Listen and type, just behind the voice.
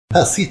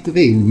Här sitter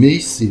vi i en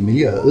mysig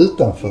miljö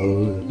utanför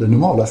den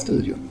normala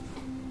studion.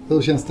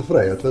 Hur känns det för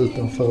dig att vara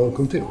utanför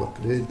kontoret?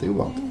 Det är inte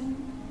ovant.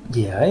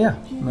 Ja,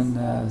 men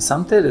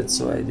samtidigt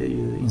så är det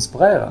ju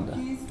inspirerande.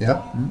 Ja.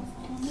 Mm.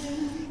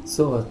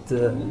 Så att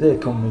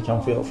det kommer vi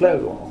kanske göra fler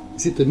gånger. Vi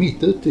sitter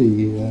mitt ute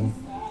i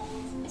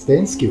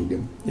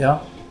stenskogen. Ja.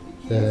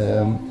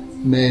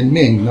 Med en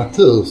mängd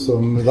natur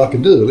som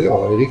varken du eller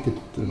jag är riktigt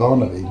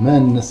vana vid.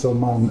 Men som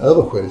man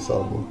översköljs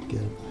av.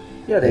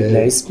 Ja, det är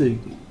glesbygd.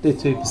 Det är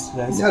typiskt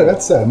glesbygd. Ja, det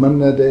vet jag, men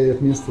det är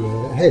åtminstone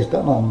en helt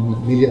annan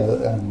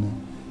miljö än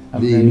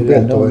vi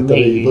Nobeltorget där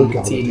vi brukar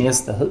ha till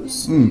nästa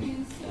hus. Mm.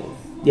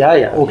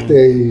 Ja. Och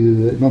det är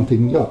ju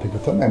någonting jag tänker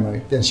ta med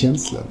mig, den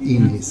känslan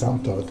in i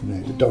samtalet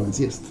med dagens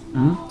gäst.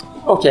 Mm.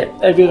 Okej,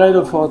 är vi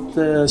redo för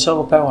att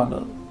köra på nu?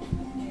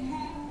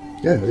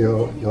 Ja,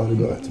 jag hade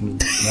börjat som du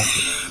märkte.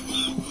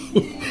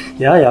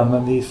 Ja,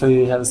 men vi får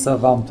ju hälsa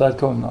varmt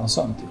välkomna och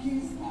sånt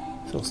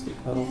först.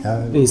 Ja,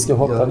 vi ska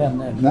hoppa den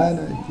ner. Nej,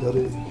 gör det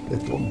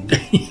ett gång.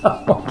 Ja,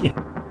 okej.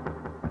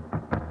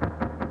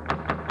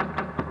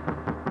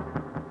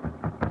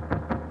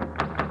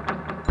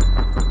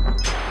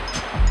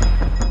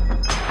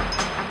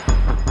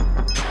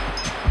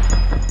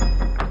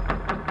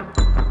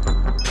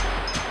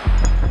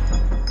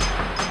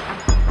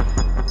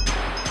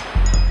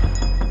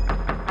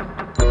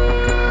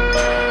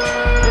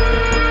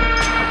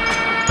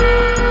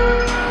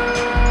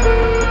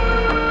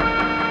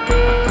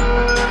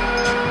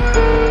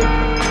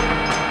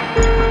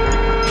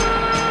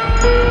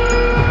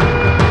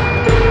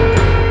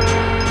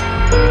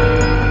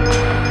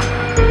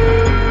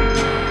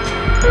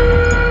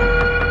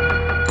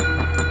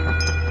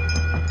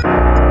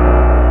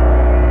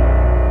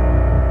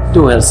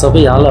 Då hälsar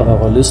vi alla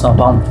våra lyssnare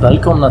varmt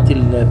välkomna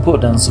till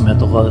podden som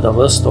heter Röda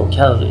röster, och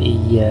här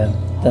i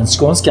den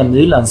skånska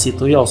myllan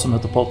sitter jag som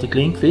heter Patrik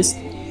Lindqvist.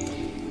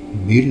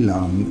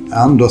 Myllan,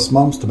 Anders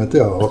Malmström heter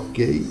jag, och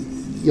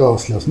jag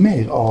slås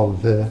mer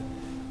av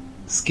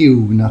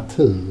skog,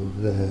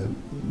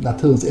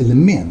 naturens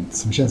element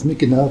som känns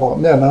mycket mer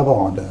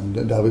närvarande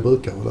än där vi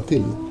brukar hålla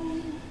till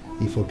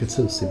i Folkets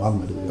hus i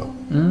Malmö, du och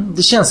jag.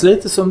 Det känns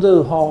lite som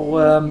du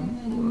har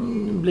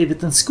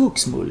blivit en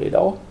skogsmull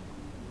idag.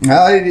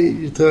 Nej,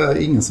 det tror jag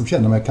ingen som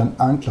känner mig kan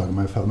anklaga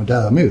mig för. Men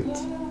däremot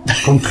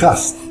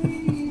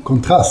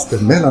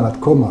kontrasten mellan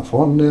att komma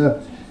från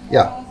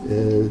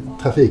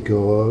trafik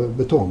och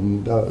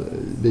betong där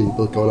vi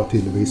brukar hålla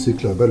till. Vi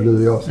cyklar, både du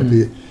och jag, så att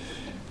vi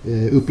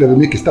upplever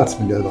mycket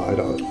stadsmiljö varje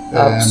dag.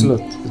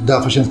 Absolut.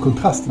 Därför känns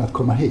kontrasten att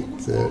komma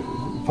hit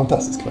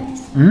fantastisk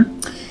faktiskt.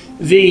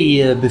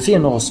 Vi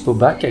befinner oss på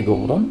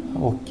Backagården,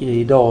 och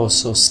idag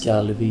så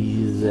ska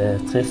vi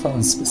träffa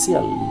en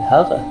speciell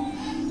herre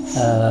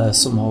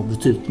som har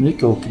betytt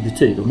mycket och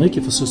betyder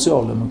mycket för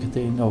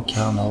socialdemokratin, och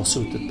han har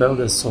suttit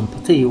både som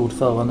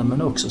partiordförande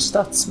men också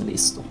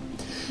statsminister.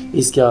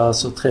 Vi ska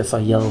alltså träffa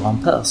Göran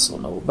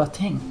Persson, och vad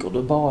tänker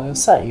du bara jag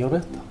säger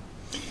detta?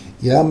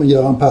 Ja, men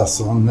Göran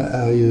Persson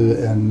är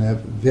ju en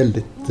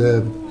väldigt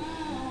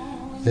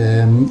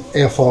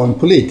erfaren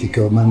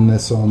politiker, men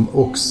som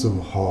också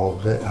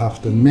har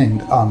haft en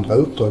mängd andra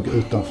uppdrag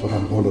utanför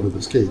de roller du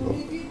beskriver.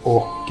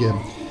 Och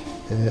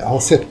har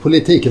sett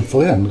politiken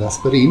förändras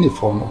både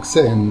inifrån och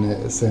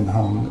sen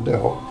han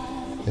då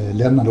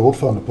lämnade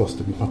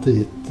ordförandeposten i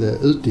partiet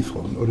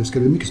utifrån. Och det ska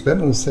bli mycket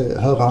spännande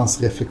att höra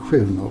hans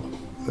reflektioner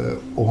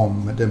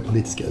om den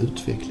politiska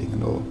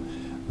utvecklingen och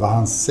vad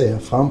han ser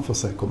framför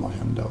sig kommer att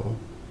hända och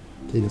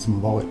tiden som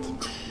har varit.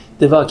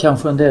 Det var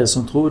kanske en del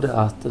som trodde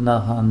att när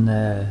han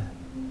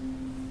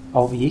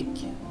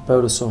avgick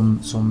både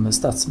som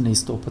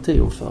statsminister och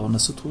partiordförande,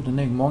 så trodde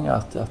nog många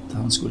att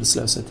han skulle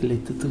slå sig till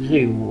lite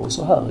ro och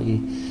så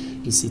här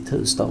i sitt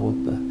hus där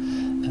uppe.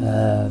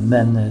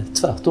 Men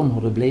tvärtom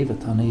har det blivit.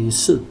 Han är ju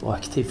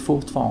superaktiv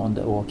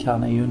fortfarande, och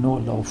han är ju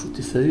 0 av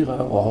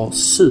 74 och har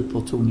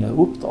supertunga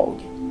uppdrag.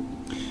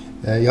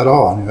 Ja, det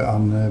har han ju.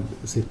 Han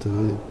sitter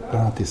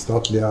bland annat i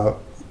statliga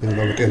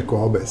bolaget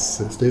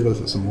LKABs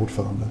styrelse som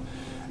ordförande.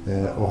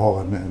 Och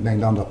har en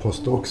mängd andra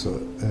poster också.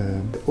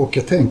 Och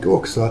jag tänker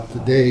också att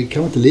det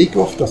kan inte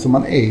lika ofta som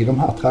man är i de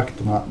här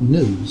trakterna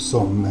nu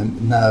som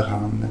när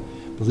han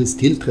precis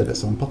tillträdde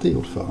som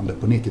partiordförande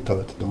på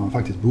 90-talet, då han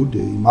faktiskt bodde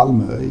i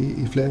Malmö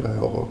i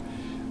flera år och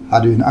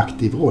hade ju en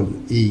aktiv roll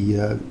i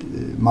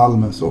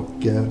Malmös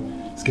och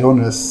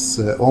Skånes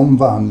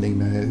omvandling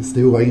med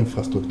stora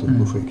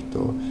infrastrukturprojekt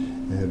och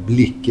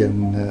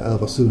blicken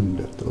över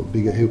sundet och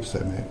bygga ihop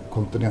sig med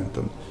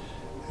kontinenten.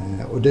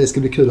 Och det ska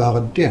bli kul att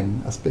höra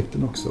den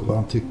aspekten också, vad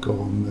han tycker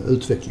om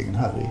utvecklingen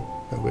här i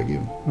vår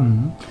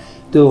region.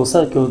 Du har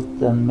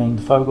säkert en mängd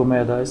frågor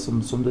med dig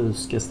som du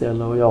ska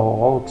ställa, och jag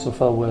har också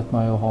förberett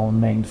mig att ha en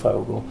mängd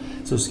frågor.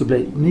 Så det ska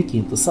bli mycket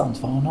intressant,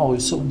 för han har ju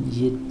sån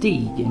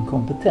gedigen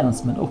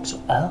kompetens men också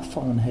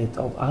erfarenhet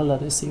av alla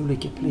dessa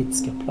olika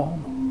politiska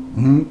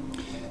planer.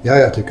 Ja,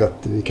 jag tycker att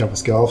vi kanske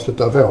ska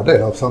avsluta vår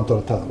del av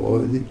samtalet här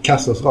och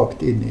kasta oss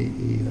rakt in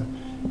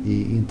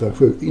i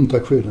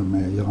interaktionen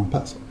med Göran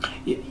Persson.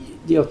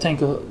 jag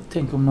tänker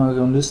om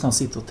någon lyssnare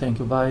sitter och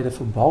tänker, vad är det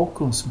för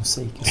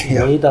bakgrundsmusik och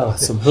så vidare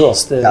som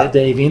hörs? Det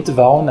är vi inte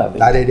vana vid.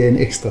 Nej, det är en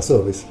extra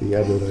service vi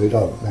erbjuder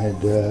idag med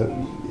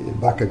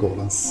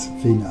Backagårdens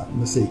fina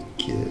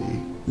musik,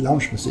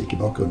 loungemusik i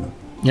bakgrunden.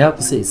 Ja,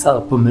 precis.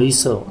 Här på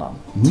myshörnan.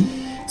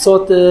 Så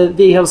att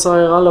vi hälsar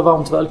er alla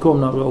varmt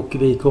välkomna och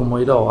vi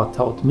kommer idag att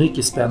ha ett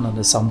mycket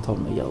spännande samtal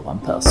med Göran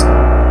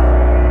Persson.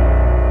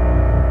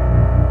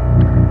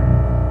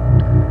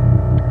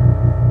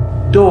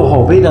 Då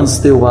har vi den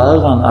stora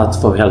äran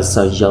att få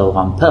hälsa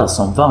Göran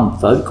Persson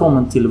varmt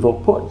välkommen till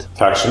vår podd.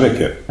 Tack så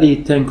mycket. Vi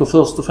tänker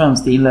först och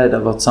främst inleda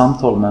vårt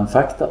samtal med en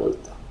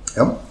faktaruta.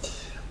 Ja,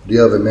 det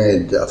gör vi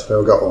med att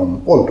fråga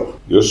om ålder.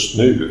 Just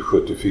nu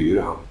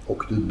 74.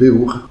 Och du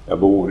bor? Jag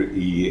bor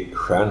i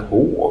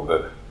Stjärnhov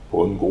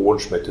på en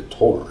gård som heter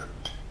Torp.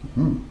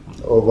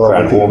 Och var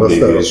Stjärnhov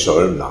ligger i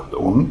Sörmland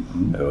då.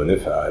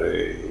 Ungefär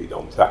i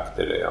de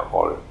trakter där jag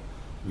har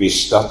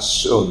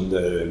vistats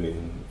under min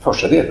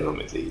första delen av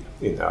mitt liv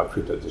innan jag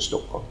flyttade till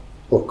Stockholm.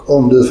 Och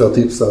om du får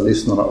tipsa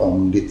lyssnarna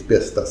om ditt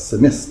bästa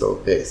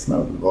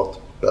semesterresmål, vart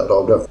bär du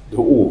av det?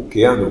 Då åker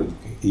jag nog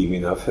i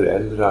mina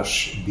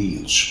föräldrars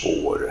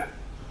bilspår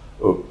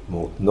upp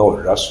mot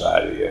norra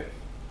Sverige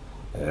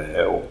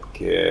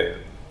och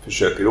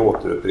försöker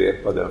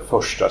återupprepa den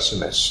första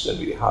semestern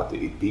vi hade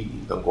i bil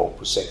någon gång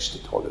på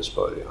 60-talets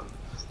början.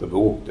 Då vi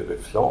åkte över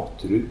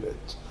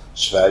Flatruet,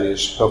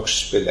 Sveriges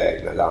högst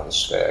belägna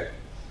landsväg.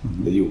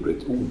 Det gjorde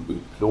ett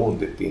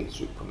outplånligt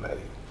intryck på mig.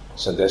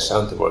 Sen dess har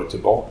jag inte varit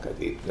tillbaka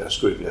dit, men jag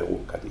skulle vilja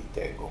åka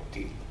dit en gång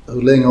till.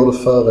 Hur länge har du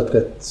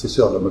företrätt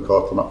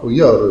Socialdemokraterna och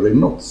gör du det i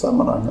något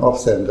sammanhang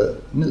avseende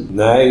nu?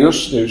 Nej,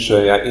 just nu så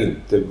är jag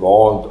inte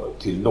vald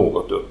till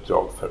något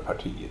uppdrag för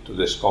partiet och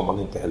det ska man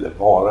inte heller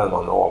vara när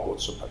man har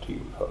avgått som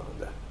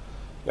partiordförande.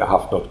 Jag har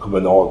haft något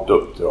kommunalt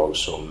uppdrag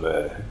som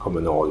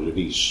kommunal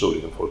revisor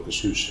i en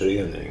Folkets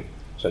husförening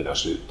sedan jag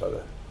slutade.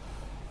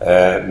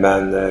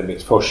 Men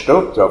mitt första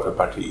uppdrag för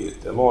partiet,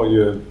 det var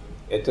ju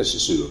ett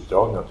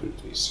SSU-uppdrag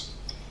naturligtvis.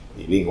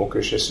 I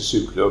Vingåkers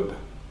SSU-klubb.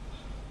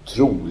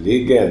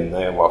 Troligen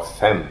när jag var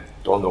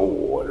 15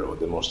 år och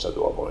det måste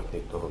då ha varit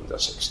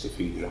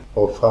 1964.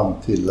 Och fram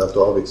till att du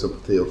avgick som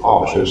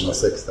partiordförande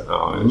 2016.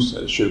 Ja, just det.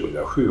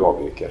 2007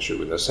 avgick jag,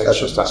 2006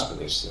 som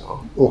statsmonistern.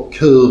 Ja. Och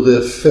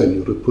hur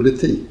följer du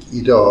politik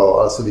idag?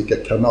 Alltså vilka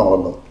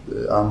kanaler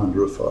använder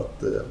du för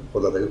att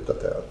hålla dig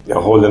uppdaterad?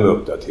 Jag håller mig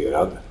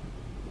uppdaterad.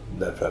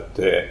 Därför att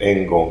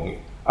en gång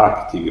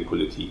aktiv i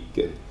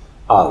politiken,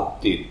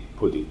 alltid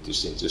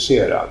politiskt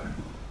intresserad.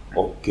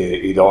 Och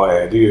idag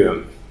är det ju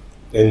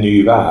en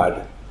ny värld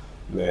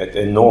med ett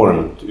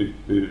enormt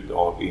utbud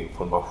av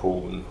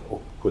information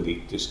och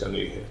politiska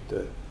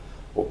nyheter.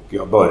 Och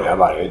jag börjar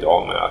varje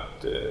dag med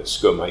att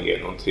skumma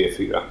igenom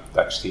 3-4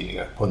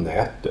 dagstidningar på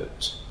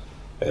nätet.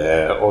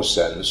 Och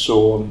sen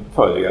så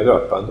följer jag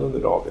löpande under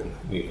dagen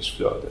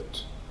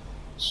nyhetsflödet.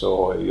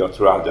 Så jag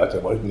tror aldrig att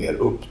jag varit mer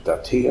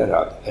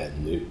uppdaterad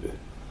än nu.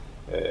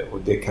 Och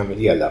det kan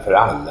väl gälla för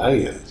alla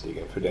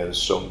egentligen. För den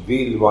som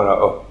vill vara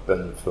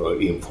öppen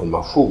för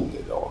information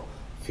idag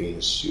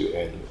finns ju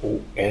en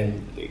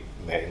oändlig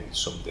mängd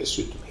som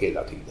dessutom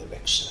hela tiden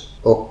växer.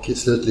 Och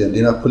slutligen,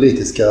 dina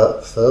politiska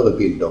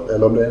förebilder,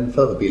 eller om det är en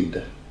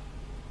förebild?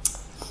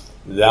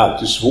 Det är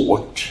alltid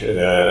svårt,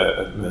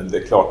 men det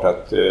är klart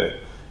att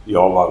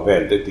jag var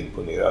väldigt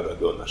imponerad av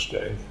Gunnar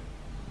Sträng.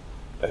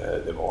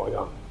 Det var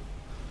jag.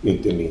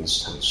 Inte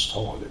minst hans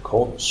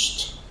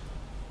talekonst.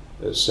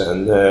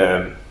 Sen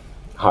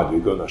hade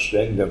ju Gunnar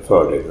Sträng den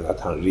fördelen att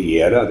han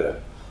regerade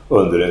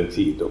under en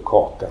tid då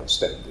kakan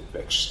ständigt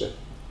växte.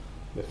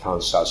 Det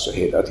fanns alltså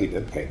hela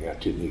tiden pengar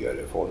till nya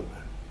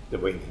reformer. Det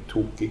var ingen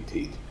tokig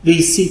tid.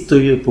 Vi sitter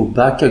ju på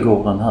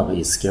Backagården här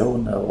i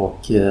Skåne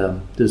och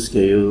du ska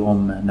ju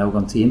om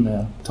någon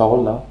timme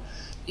tala.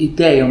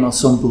 Idéerna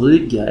som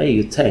brygga är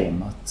ju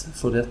temat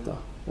för detta.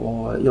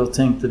 Och jag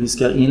tänkte vi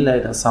ska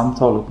inleda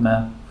samtalet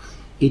med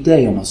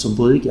idéerna som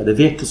brygga. Det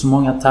väcker så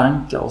många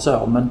tankar och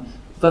så, men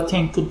vad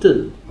tänker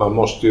du? Man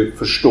måste ju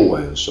förstå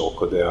en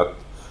sak och det är att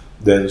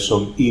den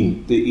som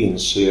inte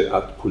inser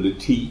att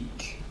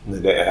politik när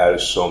det är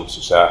som så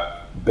att säga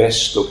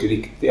bäst och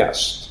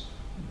riktigast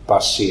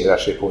baserar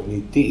sig på en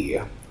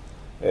idé,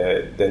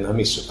 den har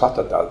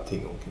missuppfattat allting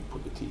omkring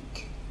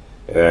politik.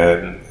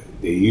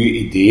 Det är ju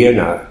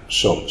idéerna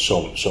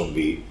som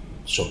vi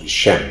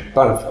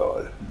kämpar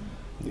för.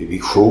 Det är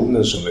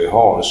visionen som vi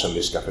har som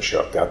vi ska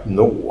försöka att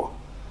nå.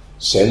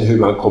 Sen hur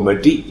man kommer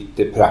dit,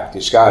 det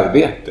praktiska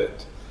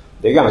arbetet,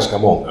 det är ganska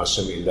många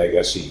som vill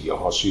lägga sig i och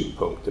ha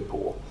synpunkter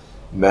på.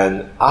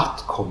 Men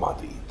att komma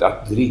dit,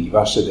 att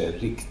driva sig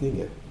den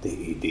riktningen, det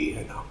är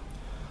idéerna.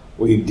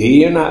 Och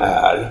idéerna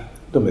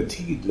de är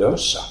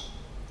tidlösa.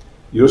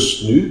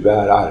 Just nu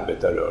är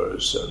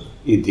arbetarrörelsen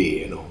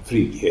idén om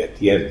frihet,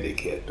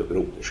 jämlikhet och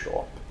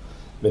broderskap.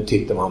 Men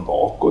tittar man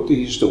bakåt i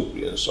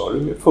historien så har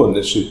de ju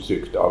funnits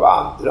uttryckt av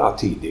andra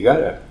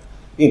tidigare.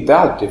 Inte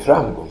alltid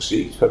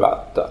framgångsrikt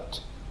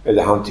förvaltat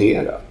eller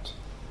hanterat.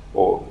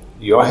 Och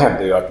jag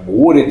hävdar ju att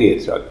vår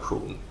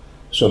idétradition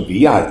som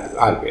vi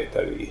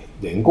arbetar i,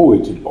 den går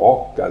ju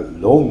tillbaka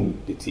långt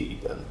i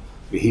tiden.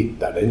 Vi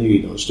hittar den ju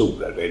i de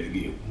stora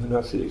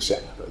religionerna till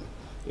exempel.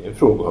 Det är en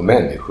fråga om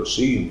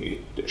människosyn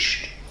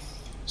ytterst.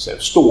 Sen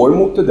står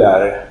mot det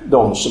där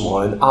de som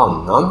har en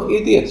annan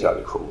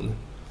idétradition.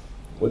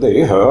 Och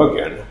det är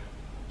högern,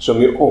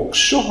 som ju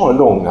också har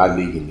långa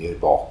linjer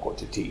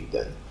bakåt i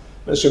tiden.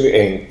 Men som ju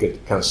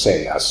enkelt kan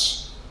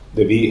sägas,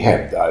 där vi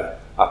hävdar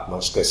att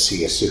man ska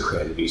se sig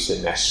själv i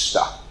sin nästa.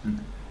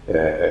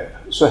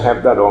 Så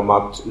hävdar de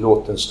att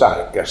låt den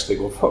starkaste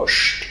gå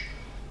först.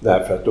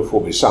 Därför att då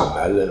får vi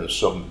samhällen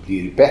som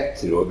blir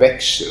bättre och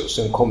växer. Och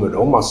sen kommer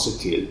de att se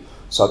till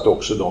så att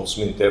också de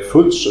som inte är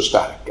fullt så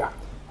starka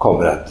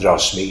kommer att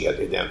dras med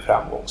i den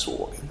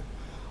framgångsvågen.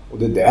 Och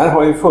det där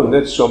har ju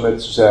funnits som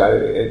ett, så att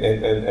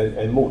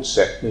säga, en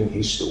motsättning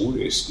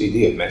historiskt,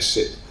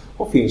 idémässigt.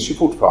 Och finns ju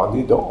fortfarande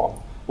idag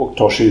och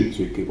tar sig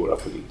uttryck i våra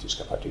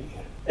politiska partier.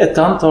 Ett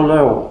antal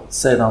år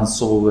sedan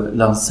så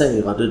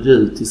lanserade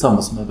du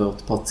tillsammans med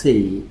vårt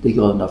parti det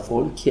gröna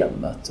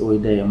folkhemmet och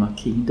idéerna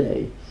kring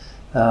det.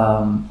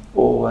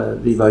 Och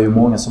vi var ju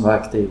många som var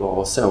aktiva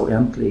och så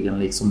äntligen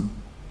liksom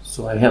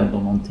så händer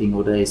någonting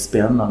och det är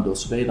spännande och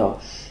så vidare.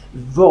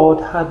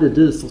 Vad hade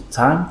du för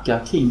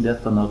tankar kring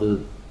detta när du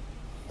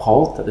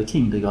pratade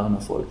kring det gröna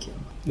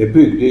folkhemmet? Det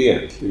byggde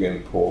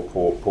egentligen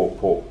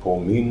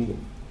på min,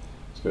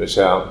 ska vi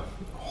säga,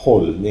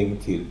 hållning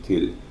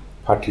till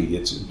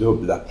partiets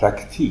dubbla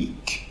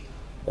praktik.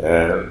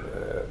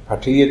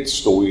 Partiet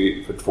står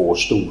ju för två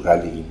stora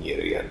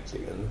linjer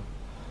egentligen.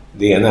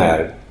 Det ena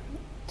är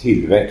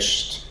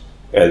tillväxt,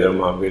 eller om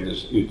man vill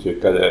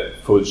uttrycka det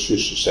full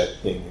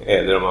sysselsättning,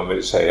 eller om man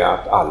vill säga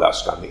att alla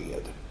ska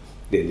med.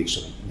 Det är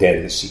liksom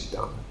den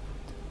sidan.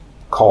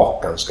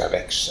 Kakan ska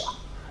växa.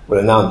 Och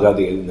den andra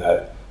delen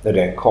är när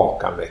den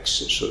kakan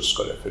växer så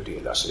ska det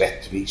fördelas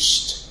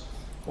rättvist.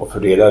 Och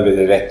fördelar vi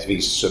det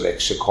rättvist så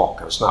växer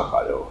kakan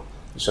snabbare. Och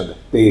liksom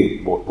det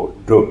är vår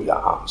dubbla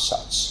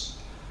ansats.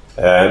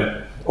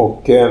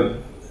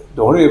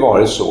 Då har det ju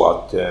varit så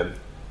att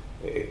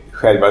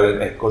själva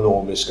den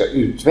ekonomiska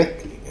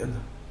utvecklingen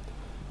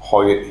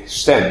har ju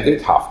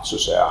ständigt haft så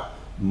att säga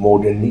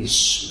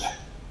modernism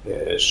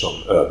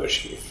som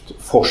överskrift.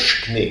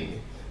 Forskning,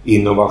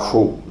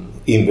 innovation,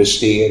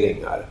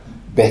 investeringar,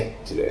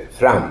 bättre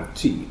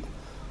framtid.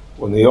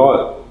 Och när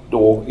jag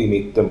då i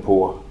mitten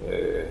på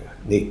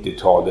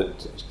 90-talet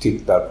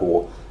tittar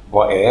på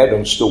vad är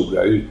de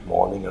stora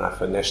utmaningarna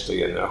för nästa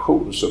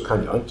generation, så kan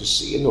jag inte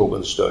se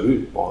någon större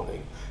utmaning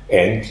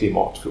än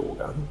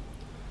klimatfrågan.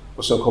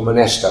 Och så kommer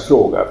nästa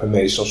fråga för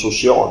mig som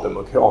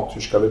socialdemokrat: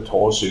 hur ska vi ta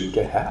oss ur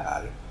det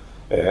här?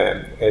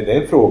 Är det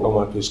en fråga om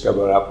att vi ska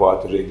börja på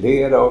att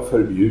reglera och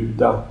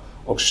förbjuda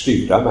och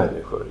styra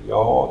människor?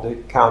 Ja,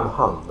 det kan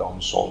handla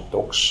om sånt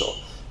också.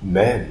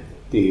 Men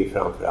det är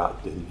framförallt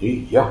det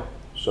nya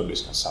som vi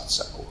ska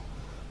satsa på.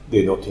 Det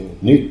är någonting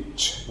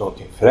nytt,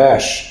 någonting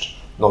fräscht,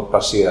 något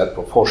baserat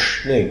på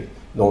forskning,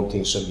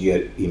 någonting som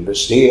ger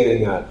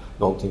investeringar,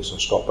 någonting som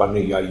skapar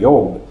nya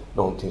jobb,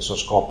 någonting som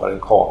skapar en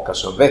kaka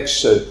som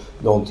växer,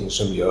 någonting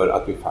som gör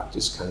att vi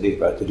faktiskt kan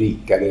leva ett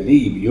rikare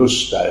liv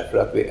just därför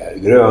att vi är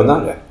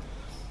grönare.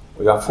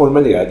 Och jag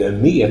formulerade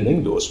en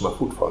mening då som jag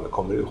fortfarande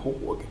kommer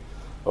ihåg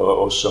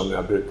och som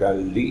jag brukar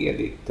le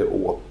lite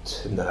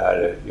åt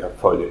när jag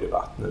följer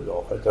debatten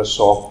idag. För att jag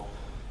sa,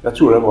 jag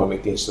tror det var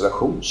mitt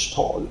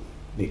installationstal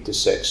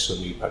 96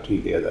 som ny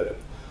partiledare,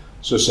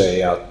 så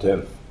säger jag att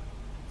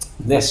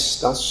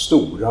nästa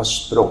stora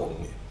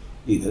språng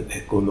i den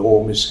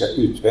ekonomiska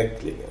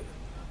utvecklingen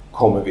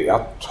kommer vi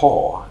att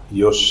ta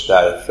just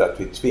därför att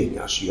vi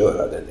tvingas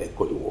göra den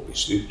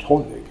ekologiskt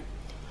uthållig.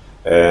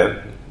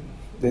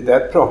 Det där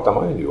pratar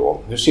man ju nu om.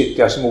 Nu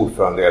sitter jag som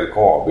ordförande i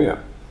LKAB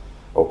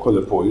och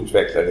håller på att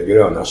utveckla det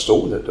gröna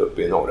stålet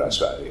uppe i norra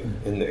Sverige.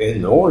 En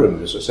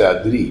enorm så att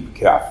säga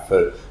drivkraft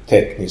för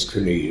teknisk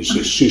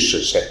förnyelse,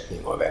 sysselsättning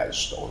och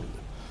välstånd.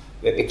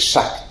 Det är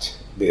exakt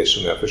det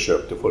som jag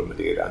försökte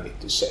formulera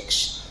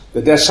 96.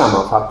 Det där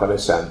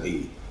sammanfattades sen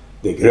i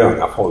det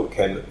gröna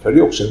folkhemmet. För det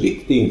är också en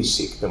viktig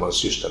insikt när man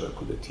sysslar med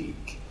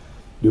politik.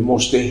 Du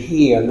måste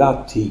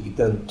hela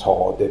tiden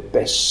ta det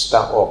bästa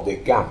av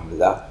det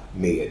gamla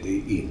med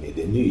dig in i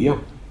det nya.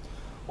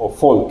 Och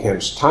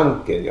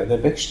folkhemstanken, ja,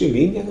 den växte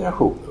min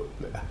generation upp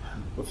med.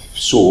 Och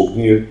såg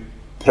ni ju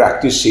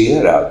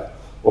praktiserad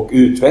och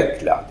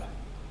utvecklad.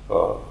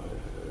 Och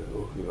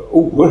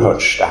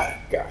oerhört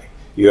starka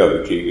i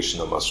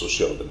övertygelsen om att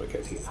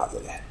socialdemokratin hade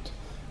rätt.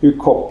 Hur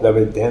kopplar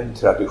vi den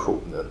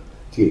traditionen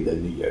till den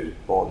nya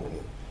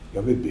utmaningen?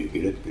 Ja, vi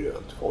bygger ett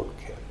grönt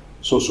folkhem.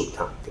 Så såg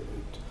tanken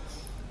ut.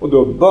 Och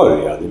då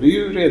började vi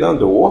ju redan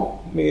då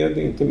med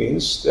inte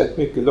minst ett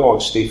mycket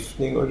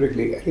lagstiftning och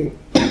reglering.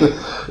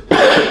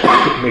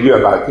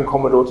 Miljöbalken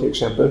kommer då till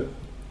exempel.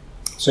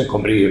 Sen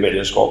kommer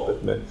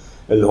EU-medlemskapet med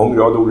en lång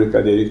rad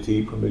olika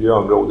direktiv på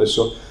miljöområdet.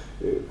 Så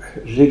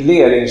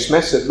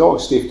regleringsmässigt,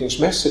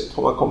 lagstiftningsmässigt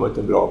har man kommit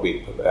en bra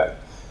bit på väg.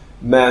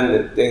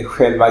 Men den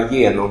själva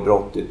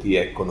genombrottet i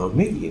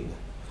ekonomin,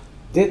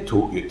 det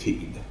tog ju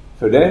tid.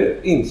 För där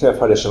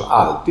inträffade som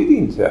alltid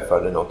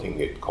inträffade någonting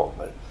nytt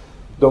kommer.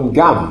 De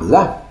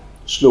gamla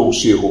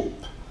slogs ihop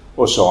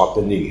och sa att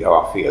det nya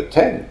var fel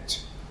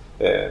tänkt.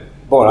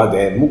 bara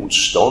det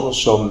motstånd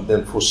som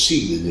den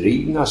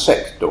fossildrivna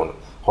sektorn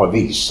har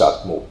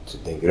visat mot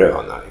den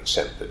gröna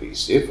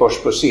exempelvis. Det är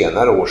först på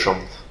senare år som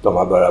de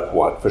har börjat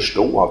på att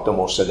förstå att de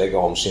måste lägga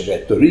om sin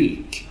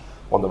retorik.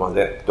 Om de har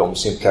lagt om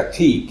sin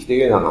praktik,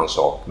 det är en annan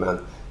sak,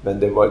 men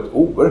det var ett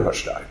oerhört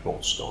starkt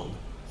motstånd.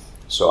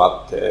 Så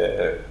att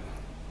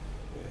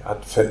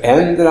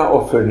förändra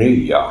och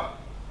förnya,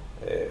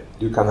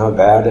 du kan ha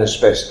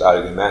världens bästa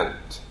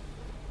argument,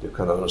 du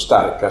kan ha de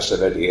starkaste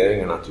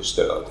värderingarna till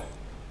stöd,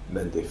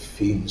 men det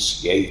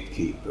finns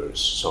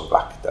gatekeepers som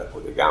vaktar på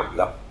det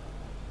gamla.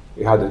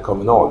 Vi hade ett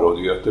kommunalråd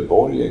i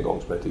Göteborg en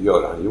gång som hette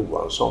Göran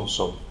Johansson,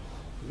 som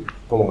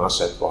på många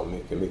sätt var en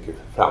mycket, mycket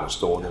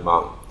framstående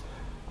man.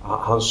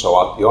 Han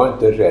sa att jag är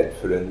inte rädd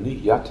för den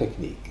nya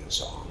tekniken,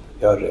 sa han.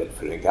 Jag är rädd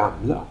för den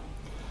gamla.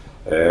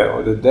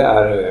 Och det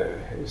där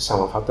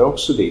sammanfattar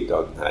också lite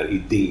av den här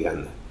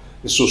idén.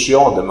 Det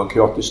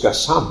socialdemokratiska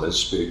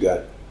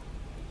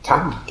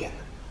samhällsbyggartanken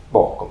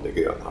bakom det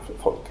gröna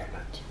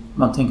folkhemmet.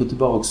 Man tänker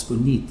tillbaka på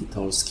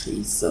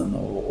 90-talskrisen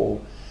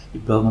och vi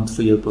behöver inte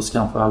fördjupa oss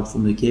kanske allt för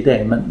mycket i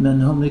det.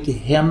 Men hur mycket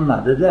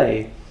hämmade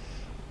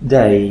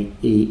dig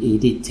i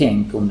ditt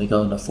tänk om det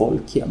gröna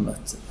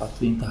folkhemmet? Att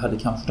vi inte hade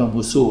kanske de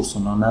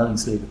resurserna,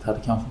 näringslivet hade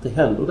kanske inte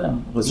heller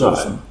den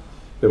resursen. Nej,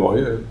 det var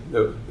ju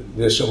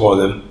det som var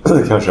den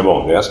kanske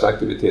vanligaste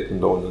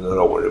aktiviteten då under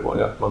några år, det var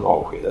ju att man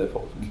avskedade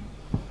folk.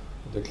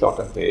 Det är klart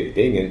att det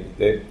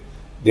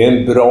är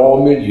en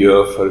bra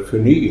miljö för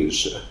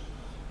förnyelse,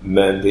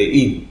 men det är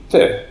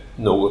inte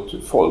något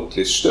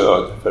folkligt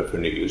stöd för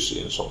förnyelse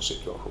i en sån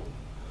situation.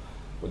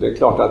 Och det är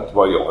klart att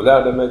vad jag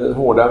lärde mig den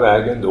hårda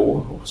vägen då,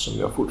 och som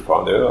jag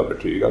fortfarande är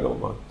övertygad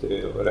om att det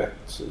är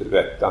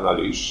rätt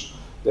analys,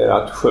 det är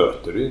att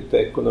sköter du inte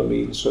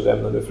ekonomin så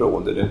lämnar du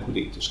ifrån dig den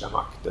politiska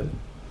makten.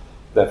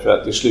 Därför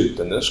att i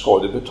slutändan ska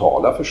du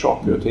betala för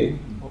saker och ting.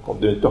 Och om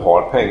du inte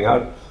har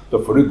pengar, då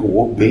får du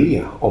gå och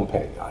be om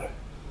pengar.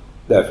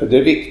 Därför är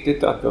det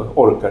viktigt att du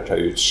orkar ta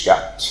ut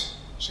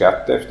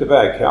skatt efter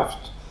bärkraft.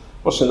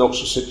 Och sen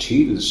också se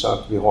till så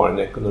att vi har en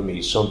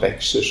ekonomi som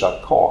växer så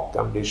att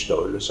kakan blir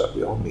större så att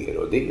vi har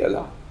mer att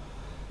dela.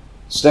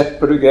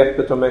 Släpper du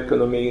greppet om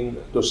ekonomin,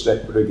 då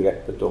släpper du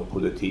greppet om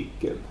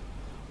politiken.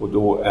 Och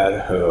då är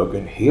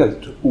högern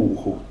helt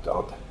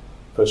ohotad.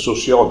 För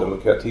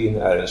socialdemokratin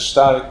är en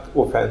stark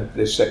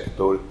offentlig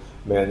sektor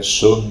med en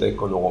sund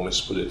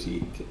ekonomisk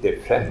politik det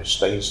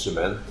främsta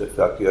instrumentet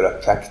för att göra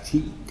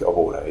praktik av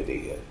våra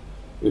idéer.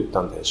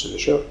 Utan det så är det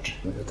kört.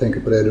 Jag tänker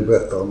på det du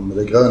berättar om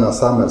det gröna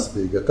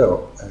samhällsbygget då.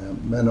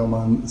 Men om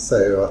man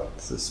säger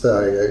att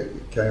Sverige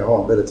kan ju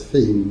ha en väldigt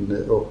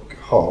fin och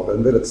har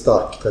en väldigt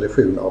stark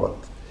tradition av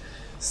att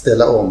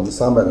ställa om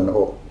samhällen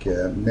och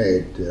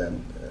med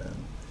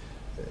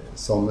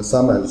som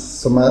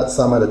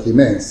samhället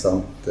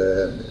gemensamt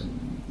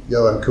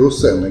göra en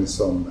kursändring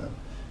som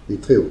vi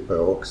tror på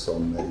och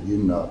som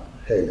gynnar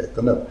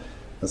helheten då.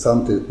 Men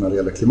samtidigt när det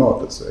gäller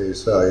klimatet så är ju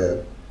Sverige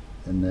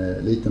en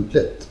liten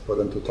plätt på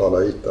den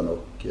totala ytan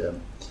och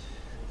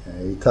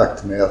i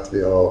takt med att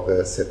vi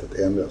har sett ett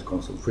ändrat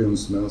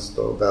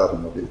konsumtionsmönster och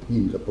världen har blivit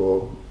mindre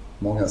på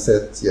många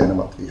sätt genom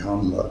att vi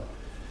handlar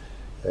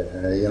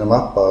genom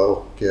appar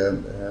och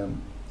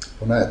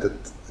på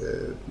nätet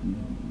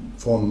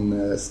från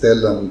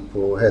ställen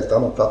på helt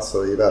andra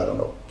platser i världen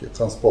och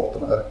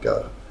transporterna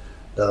ökar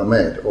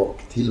därmed och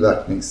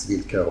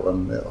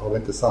tillverkningsvillkoren har vi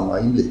inte samma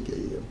inblick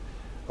i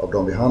av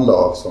de vi handlar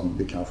av som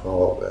vi kanske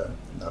har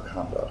när vi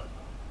handlar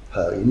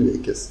här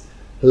inrikes.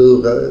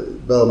 Hur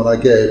bör man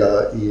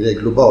agera i det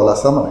globala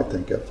sammanhanget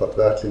tänker jag, för att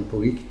verkligen på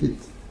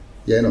riktigt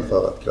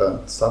genomföra ett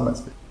grönt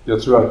samhällsbygge?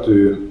 Jag tror att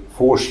du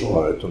får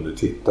svaret om du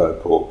tittar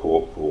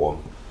på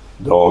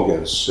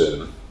dagens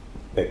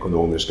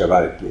ekonomiska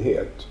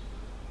verklighet.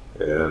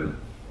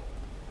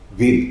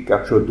 Vilka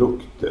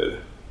produkter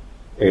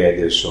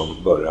är det som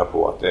börjar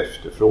på att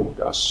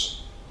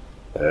efterfrågas?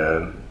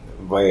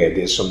 Vad är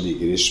det som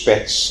ligger i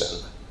spetsen?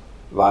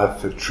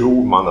 Varför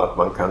tror man att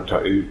man kan ta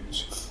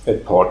ut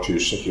ett par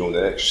tusen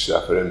kronor extra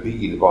för en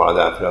bil bara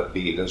därför att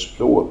bilens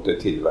plåt är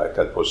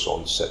tillverkad på ett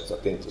sådant sätt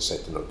att det inte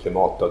sätter något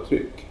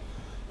klimatavtryck?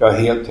 Ja,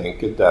 helt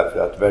enkelt därför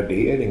att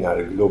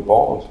värderingar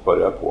globalt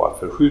börjar på att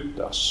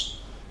förskjutas.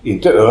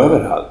 Inte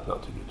överallt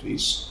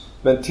naturligtvis,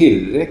 men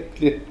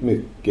tillräckligt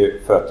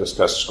mycket för att det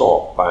ska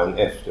skapa en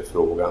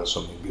efterfrågan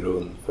som är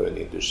grund för en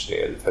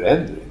industriell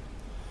förändring.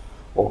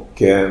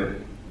 Och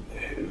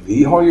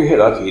vi har ju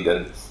hela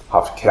tiden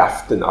haft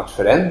kraften att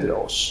förändra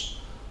oss.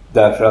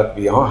 Därför att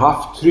vi har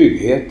haft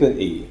tryggheten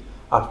i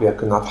att vi har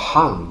kunnat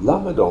handla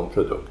med de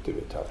produkter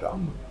vi tar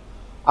fram.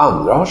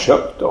 Andra har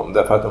köpt dem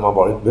därför att de har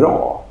varit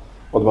bra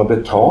och de har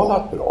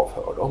betalat bra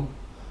för dem.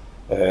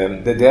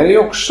 Det där är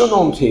också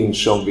någonting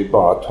som vi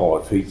bara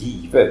tar för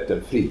givet,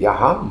 den fria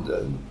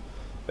handeln.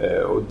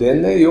 Och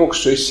den är ju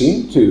också i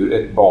sin tur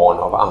ett barn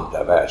av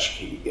andra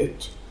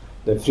världskriget.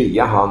 Den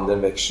fria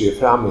handeln växer ju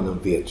fram inom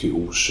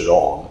WTOs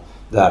ram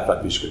därför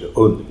att vi skulle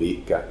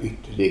undvika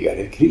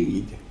ytterligare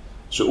krig.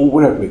 Så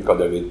oerhört mycket av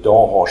det vi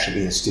idag har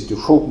som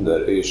institutioner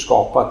är ju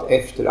skapat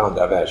efter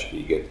andra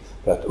världskriget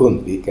för att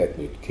undvika ett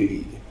nytt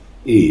krig.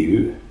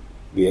 EU,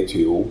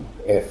 WTO,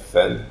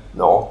 FN,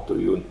 NATO,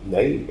 you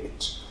name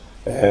it.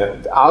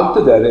 Allt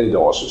det där är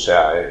idag så att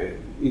säga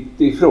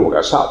inte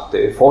ifrågasatt,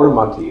 det är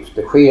formativt,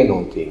 det sker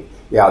någonting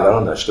i alla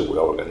de där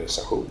stora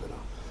organisationerna.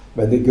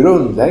 Men det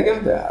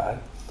grundläggande är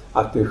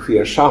att det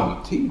sker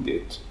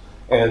samtidigt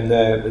en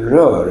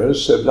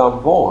rörelse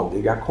bland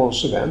vanliga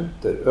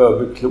konsumenter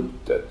över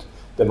klotet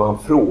där man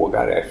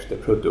frågar efter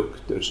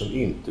produkter som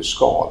inte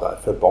skadar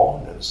för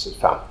barnens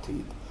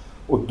framtid.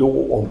 Och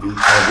då om vi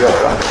kan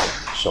göra det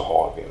så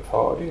har vi en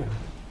fördel.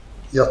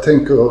 Jag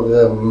tänker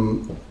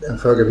en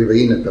fråga vi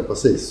var inne på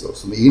precis så,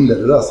 som vi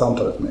inledde det här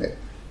samtalet med,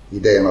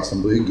 idéerna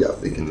som bryggar,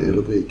 vilket är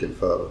rubriken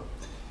för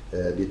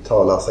ditt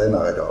talar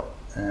senare idag.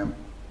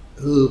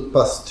 Hur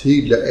pass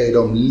tydliga är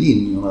de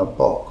linjerna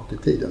bakåt i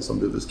tiden som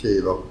du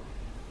beskriver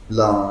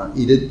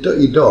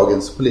i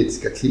dagens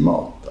politiska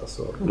klimat?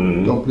 Alltså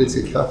de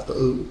politiska krafter,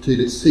 hur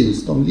tydligt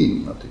syns de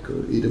linjerna tycker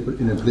du, i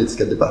den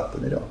politiska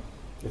debatten idag?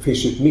 Det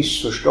finns ju ett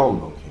missförstånd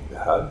omkring det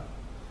här.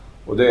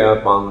 Och det är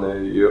att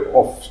man ju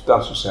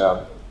ofta så att säga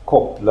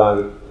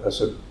kopplar,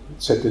 alltså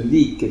sätter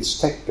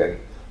likhetstecken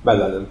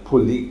mellan den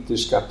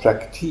politiska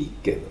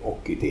praktiken och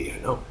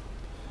idéerna.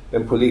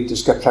 Den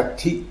politiska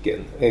praktiken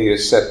är ju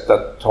ett sätt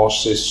att ta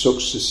sig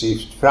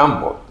successivt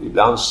framåt,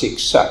 ibland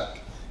zigzag,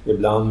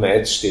 ibland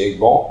med ett steg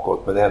bakåt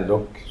men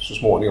ändå så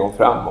småningom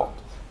framåt.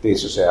 Det är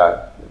så att säga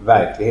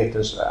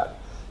verklighetens värld.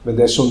 Men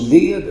det som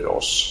leder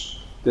oss,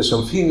 det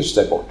som finns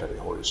där borta vid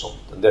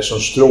horisonten, det som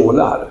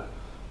strålar,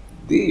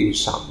 det är ju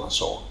samma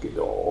sak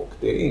idag och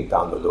det är inte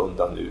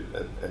annorlunda nu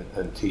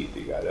än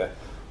tidigare.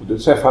 Och du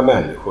träffar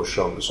människor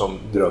som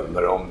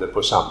drömmer om det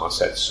på samma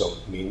sätt som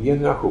min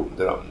generation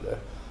drömde.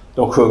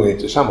 De sjunger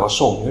inte samma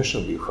sånger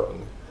som vi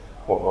sjöng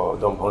och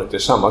de har inte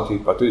samma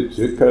typ av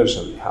uttryckare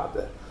som vi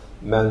hade.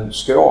 Men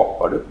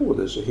skrapar du på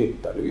det så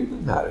hittar du ju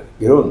den här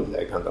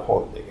grundläggande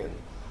hållningen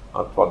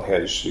att vad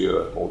helst du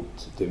gör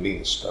mot det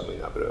minsta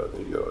mina bröder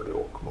gör du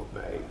och mot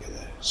mig.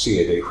 Eller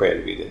se dig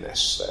själv i det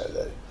nästa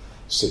eller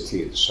se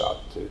till så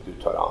att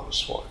du tar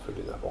ansvar för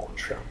dina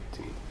barns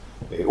framtid.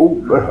 Det är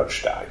oerhört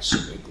starkt som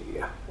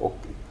idé. Och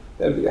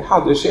vi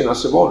hade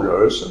senaste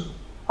valrörelsen.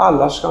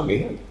 Alla ska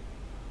med.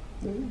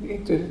 Det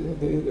är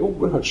ett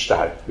oerhört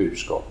starkt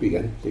budskap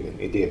egentligen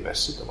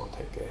idémässigt om man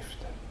tänker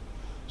efter.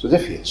 Så det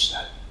finns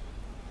där.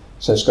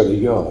 Sen ska det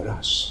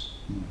göras.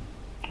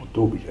 Och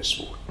då blir det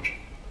svårt.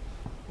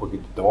 Och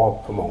idag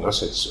på många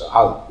sätt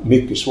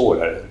mycket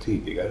svårare än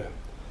tidigare.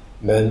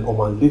 Men om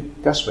man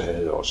lyckas med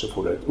det idag så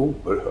får det ett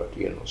oerhört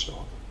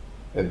genomslag.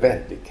 En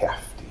väldig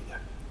kraft i det.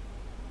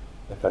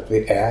 Därför att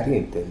vi är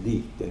inte en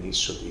liten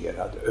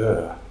isolerad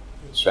ö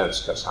i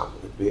svenska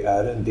samhället. Vi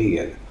är en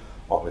del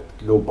av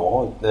ett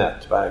globalt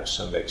nätverk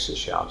som växer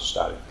sig allt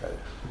starkare.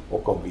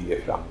 Och om vi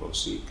är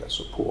framgångsrika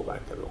så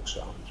påverkar vi också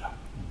andra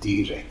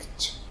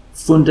direkt.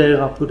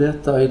 Fundera på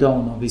detta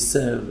idag när vi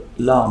ser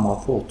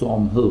larmrapporter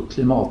om hur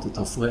klimatet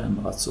har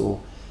förändrats. Och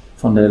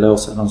för en del år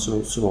sedan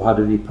så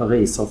hade vi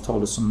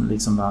Parisavtalet som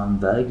liksom var en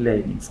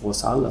vägledning för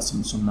oss alla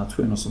som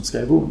nationer som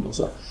skrev under.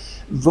 Så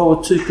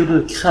vad tycker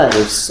du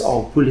krävs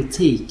av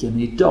politiken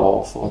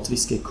idag för att vi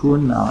ska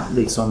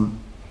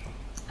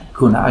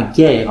kunna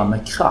agera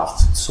med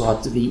kraft så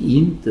att vi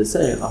inte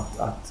ser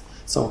att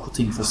saker och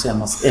ting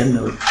försämras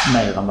ännu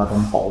mer än vad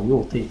de har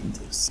gjort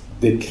hittills?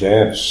 Det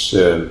krävs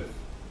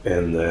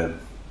en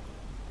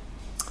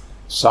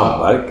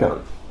samverkan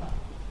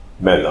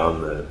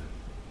mellan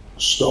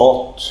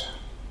stat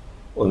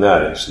och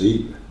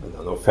näringsliv,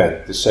 mellan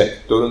offentlig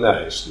sektor och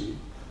näringsliv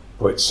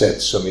på ett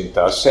sätt som vi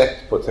inte har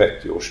sett på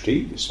 30 års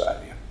tid i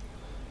Sverige.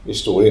 Vi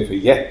står inför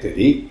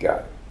jättelika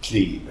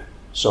kliv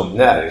som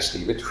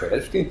näringslivet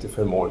självt inte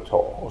förmår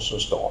ta och som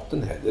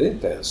staten heller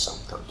inte ensam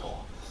kan ta.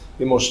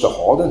 Vi måste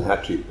ha den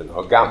här typen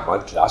av gammal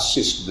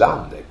klassisk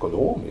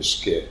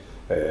blandekonomisk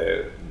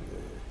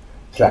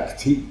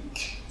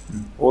praktik.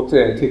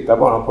 Återigen, titta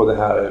bara på det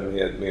här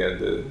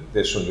med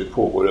det som nu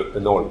pågår uppe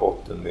i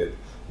Norrbotten med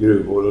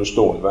gruvor och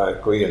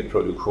stålverk och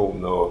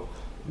elproduktion och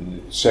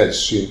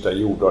sällsynta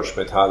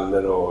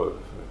jordartsmetaller och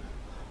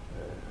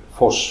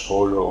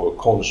fosfor och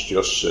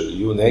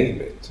konstgödsel, you name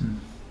it.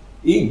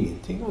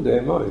 Ingenting av det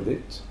är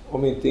möjligt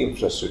om inte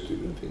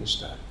infrastrukturen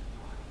finns där.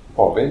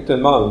 Har vi inte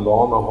en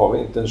malmbana, har vi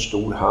inte en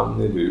stor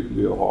hamn i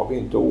Luleå, har vi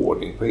inte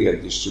ordning på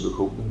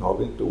eldistributionen, har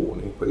vi inte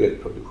ordning på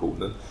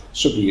elproduktionen,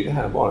 så blir det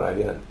här bara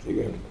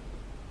egentligen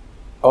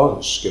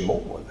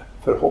önskemål,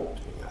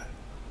 förhoppningar.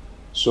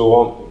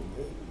 Så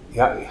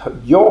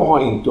jag har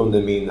inte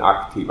under min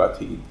aktiva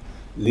tid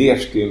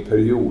levt i en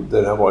period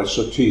där det har varit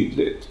så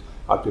tydligt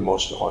att vi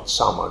måste ha ett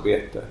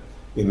samarbete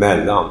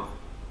emellan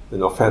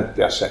den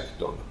offentliga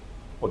sektorn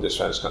och det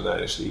svenska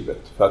näringslivet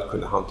för att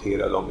kunna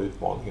hantera de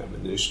utmaningar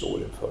vi nu står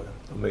inför.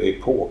 De är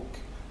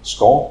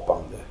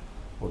epokskapande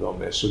och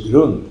de är så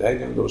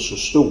grundläggande och så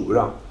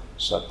stora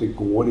så att det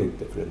går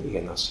inte för den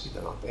ena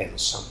sidan att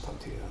ensamt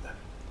hantera det.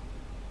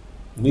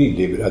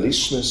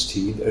 Nyliberalismens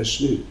tid är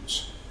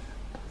slut.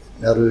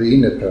 När du är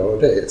inne på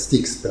det, ett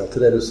stickspår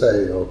till det du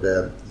säger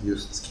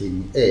just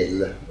kring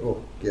el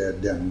och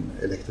den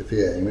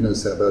elektrifiering vi nu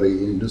ser både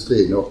i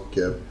industrin och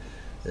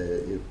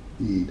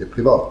i det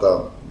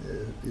privata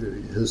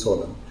i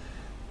hushållen.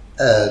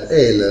 Är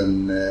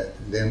elen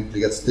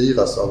lämplig att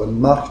styras av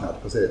en marknad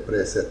på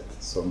det sätt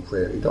som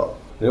sker idag?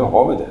 Nu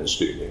har vi den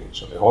styrningen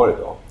som vi har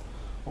idag.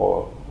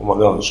 Och om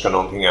man önskar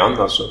någonting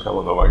annat så kan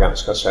man nog vara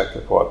ganska säker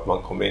på att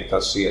man kommer inte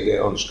att se det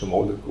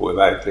önskemålet gå i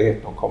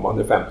verklighet de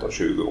kommande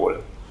 15-20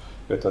 åren.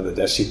 Utan det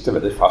där sitter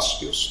väldigt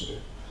fast just nu.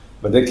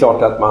 Men det är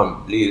klart att man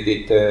blir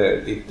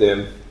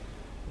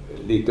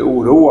lite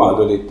oroad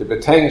och lite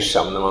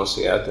betänksam när man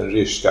ser att den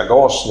ryska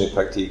gasen i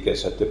praktiken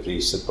sätter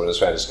priset på den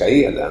svenska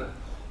elen.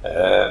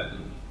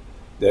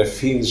 Det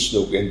finns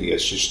nog en del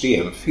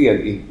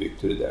systemfel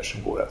inbyggt i det där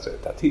som går att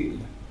rätta till.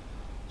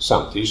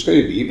 Samtidigt ska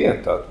ju vi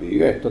veta att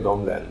vi är ett av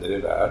de länder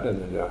i världen,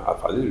 eller i alla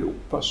fall i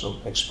Europa, som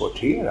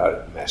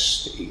exporterar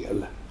mest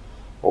el.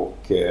 Och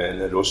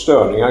när då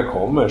störningar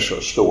kommer så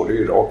slår det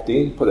ju rakt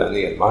in på den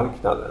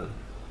elmarknaden.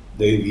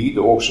 Där vi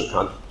då också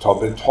kan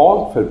ta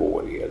betalt för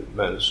vår el,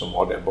 men som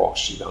har den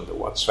baksidan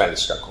då att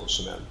svenska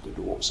konsumenter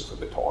då också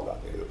får betala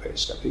det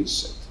europeiska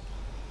priset.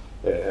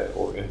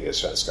 Och en del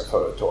svenska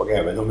företag,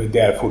 även om vi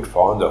där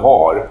fortfarande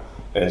har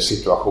en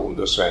situation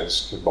då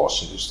svensk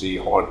basindustri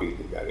har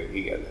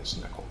billigare el än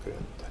sina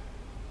konkurrenter.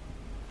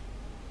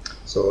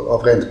 Så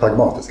av rent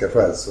pragmatiska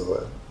skäl så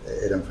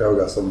är det en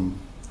fråga som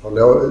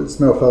har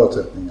små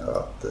förutsättningar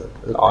att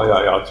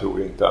Ja, jag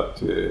tror inte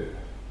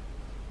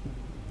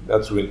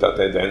att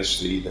det är den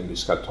striden vi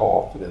ska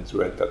ta, för den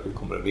tror jag inte att vi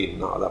kommer att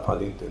vinna, i alla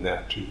fall inte i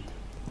närtid.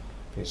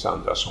 Det finns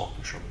andra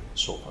saker som i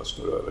så fall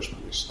står överst på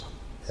listan.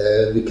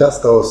 Vi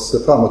kastar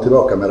oss fram och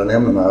tillbaka mellan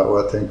ämnena och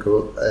jag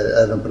tänker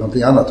även på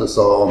någonting annat du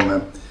sa om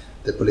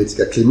det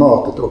politiska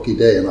klimatet och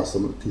idéerna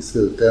som till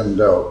slut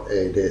ändå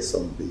är det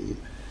som vi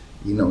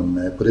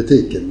inom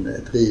politiken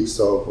drivs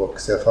av och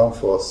ser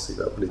framför oss i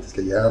vår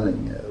politiska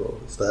gärning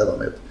och strävar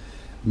med.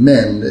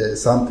 Men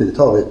samtidigt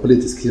har vi ett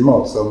politiskt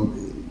klimat som,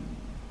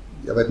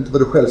 jag vet inte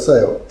vad du själv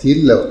säger,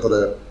 tillåter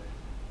det,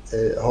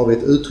 har vi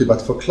ett utrymme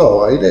att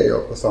förklara idéer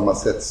på samma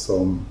sätt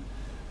som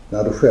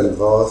när du själv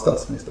var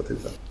statsminister till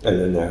exempel?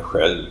 Eller när jag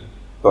själv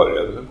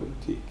började med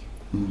politik.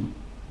 Mm.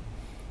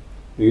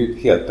 Det är ju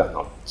ett helt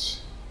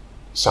annat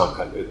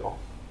samhälle idag.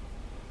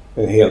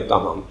 En helt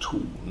annan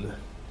ton.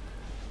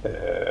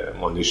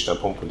 Man lyssnar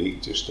på en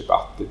politisk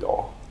debatt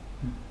idag.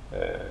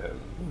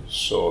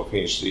 Så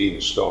finns det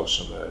inslag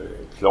som är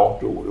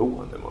klart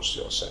oroande,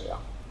 måste jag säga.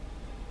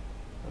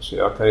 Alltså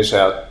jag kan ju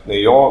säga att när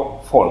jag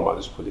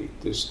formades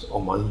politiskt,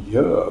 om man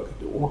ljög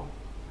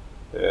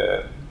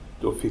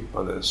då fick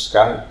man en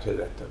skarp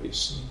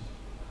tillrättavisning.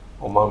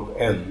 Om man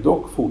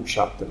ändå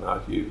fortsatte med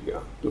att ljuga,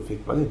 då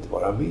fick man inte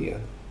vara med.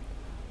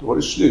 Då var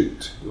det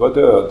slut. Det var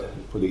död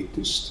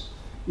politiskt.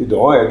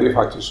 Idag är det ju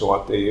faktiskt så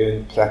att det är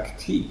en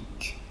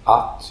praktik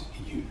att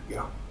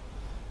ljuga.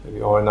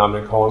 Vi har en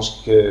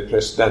amerikansk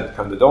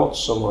presidentkandidat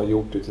som har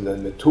gjort det till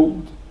en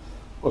metod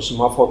och som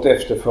har fått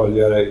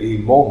efterföljare i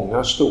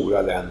många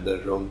stora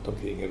länder runt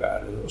omkring i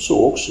världen och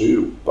så också i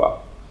Europa.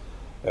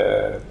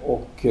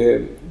 Och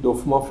då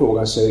får man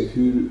fråga sig,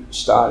 hur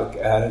stark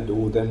är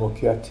då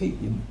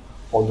demokratin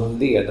om de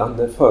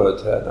ledande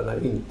företrädarna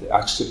inte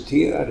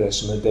accepterar det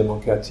som är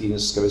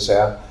demokratins, ska vi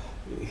säga,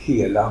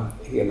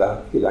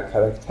 hela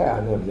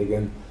karaktär,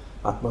 nämligen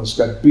att man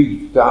ska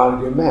byta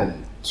argument.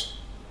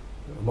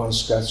 Man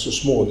ska så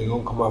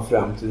småningom komma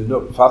fram till en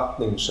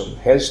uppfattning som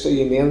helst är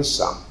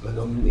gemensam, men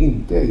om den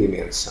inte är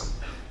gemensam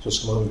så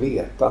ska man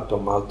veta att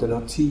de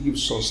alternativ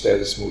som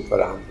ställs mot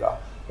varandra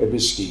är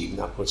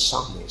beskrivna på ett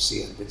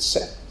sanningsenligt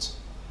sätt.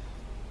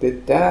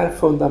 Det där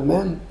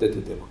fundamentet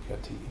i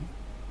demokratin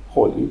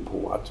håller ju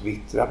på att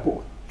vittra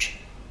bort.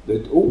 Det är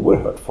ett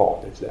oerhört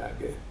farligt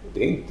läge. Det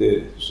är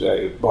inte så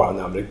är bara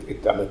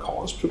ett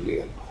amerikanskt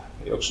problem.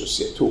 Jag också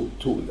ser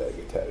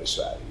tonläget här i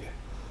Sverige.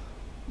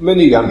 Med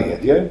nya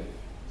medier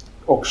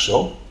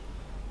också.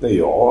 När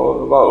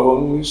jag var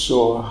ung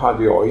så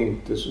hade jag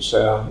inte så att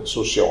säga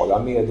sociala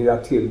medier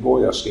att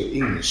tillgå. Jag skrev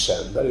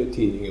insändare i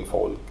tidningen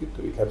Folket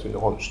och i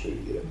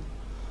Katrineholmsstudien.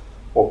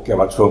 Och jag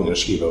var tvungen att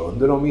skriva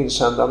under de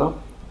insändarna.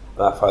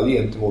 I alla fall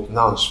gentemot den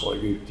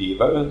ansvariga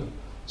utgivaren.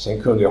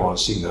 Sen kunde jag ha en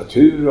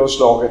signatur och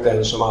slagit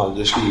en som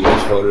aldrig skrivit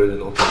förr eller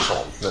något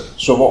sånt. Men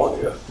så var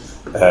det ju.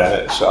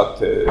 Så att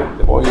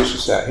det var ju så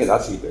att säga hela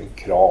tiden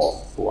krav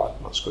på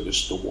att man skulle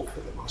stå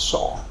för det man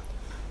sa.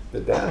 Det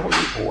där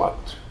håller på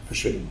att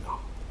försvinna.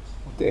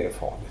 Och det är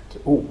farligt,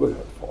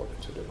 oerhört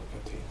farligt för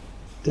demokratin.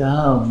 Det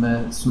här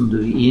med, som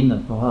du är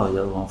inne på här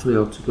Göran, för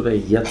jag tycker det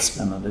är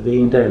jättespännande. Vi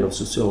är en del av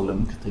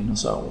socialdemokratin och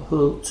så.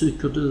 Hur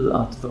tycker du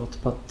att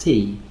vårt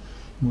parti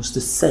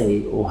måste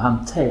se och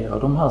hantera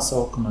de här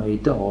sakerna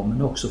idag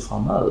men också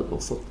framöver?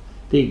 För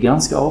det är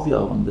ganska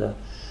avgörande.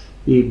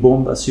 Vi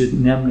bombas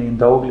ju nämligen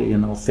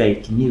dagligen av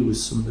fake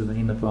news som du var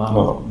inne på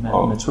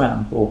här med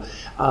Trump, och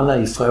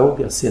alla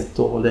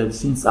ifrågasätter och det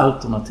finns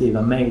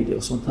alternativa medier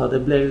och sånt här. Det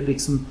blir ju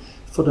liksom,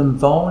 för den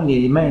vanliga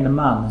gemene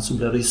mannen så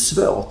blir det ju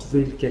svårt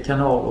vilka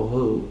kanaler och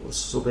hur och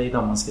så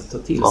vidare man ska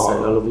ta till sig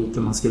eller vilka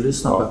man ska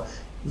lyssna på.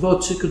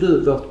 Vad tycker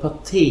du, vårt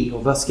parti,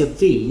 och vad ska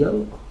vi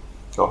göra?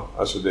 Ja,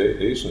 alltså det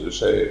är ju som du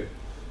säger.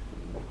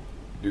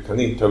 Du kan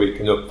inte ha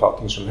vilken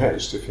uppfattning som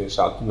helst. Det finns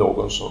alltid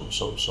någon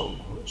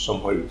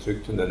som har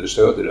uttryckt den eller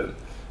stöder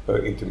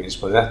den, inte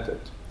minst på nätet.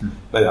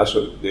 Men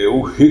alltså, det är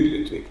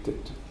ohyggligt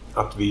viktigt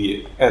att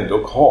vi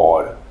ändå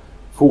har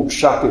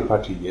fortsatt i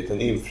partiet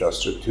en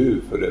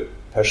infrastruktur för det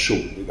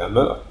personliga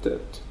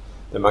mötet.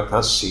 Där man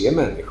kan se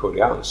människor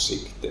i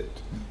ansiktet,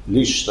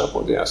 lyssna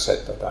på deras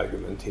sätt att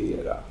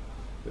argumentera,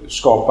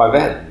 skapa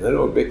vänner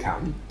och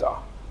bekanta,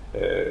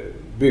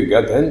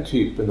 bygga den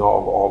typen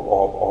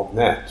av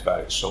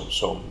nätverk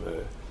som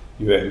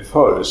ju är en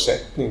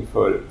förutsättning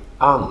för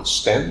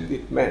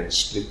anständigt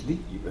mänskligt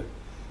liv.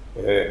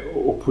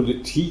 Och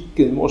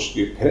politiken måste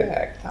ju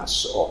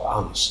präglas av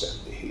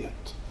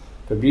anständighet.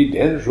 För blir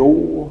den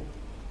rå,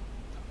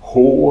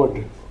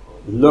 hård,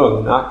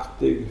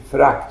 lögnaktig,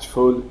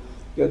 föraktfull,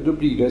 ja, då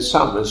blir det ett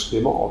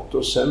samhällsklimat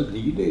och sen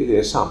blir det i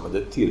det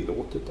samhället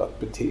tillåtet att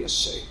bete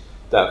sig.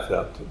 Därför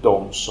att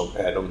de som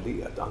är de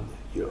ledande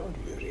gör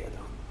det ju redan.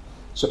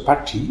 Så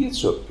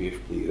partiets uppgift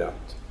blir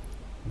att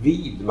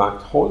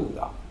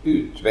vidmakthålla,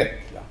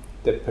 utveckla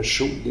det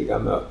personliga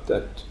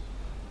mötet.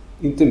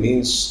 Inte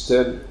minst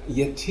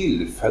ge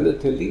tillfälle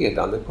till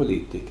ledande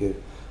politiker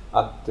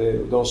att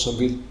de som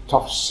vill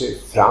ta sig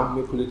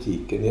fram i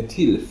politiken ge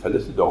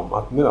tillfälle till dem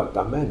att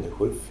möta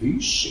människor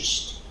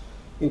fysiskt.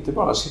 Inte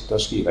bara sitta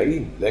och skriva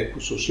inlägg på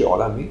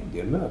sociala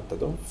medier, möta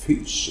dem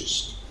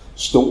fysiskt.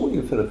 Stå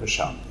inför en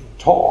församling,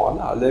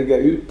 tala, lägga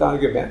ut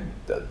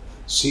argumenten,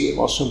 se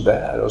vad som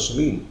bär och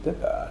som inte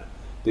bär.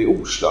 Det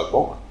är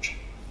oslagbart.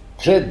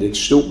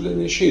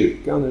 Predikstolen i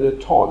kyrkan eller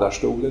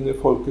talarstolen i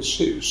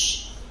Folkets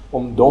hus,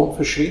 om de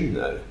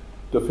försvinner,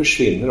 då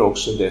försvinner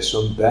också det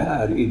som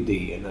bär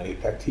idéerna i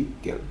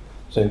praktiken.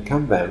 Sen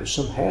kan vem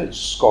som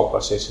helst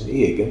skapa sig sin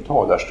egen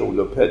talarstol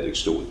och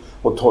predikstol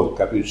och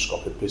tolka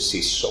budskapet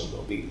precis som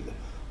de vill.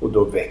 Och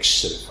då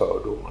växer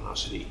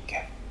fördomarnas rike.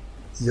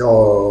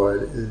 Jag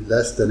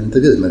läste en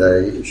intervju med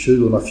dig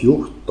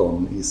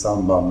 2014 i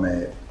samband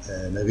med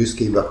den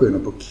ryska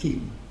invasionen på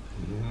Krim.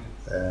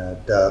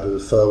 Där du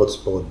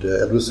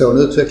förutspådde, eller du såg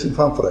en utveckling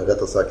framför dig,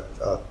 rättare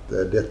sagt, att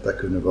detta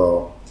kunde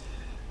vara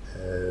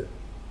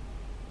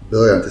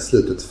början till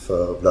slutet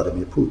för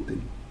Vladimir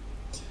Putin.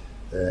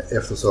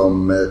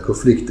 Eftersom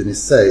konflikten i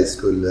sig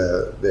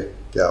skulle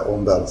väcka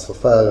omvärldens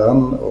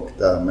förfäran och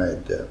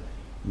därmed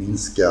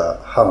minska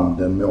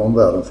handeln med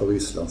omvärlden för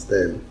Rysslands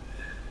del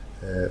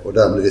och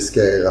därmed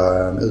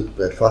riskera en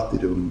utbredd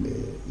fattigdom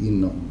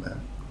inom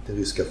det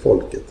ryska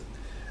folket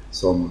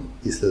som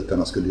i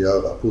slutändan skulle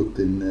göra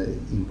Putin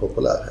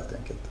impopulär helt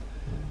enkelt.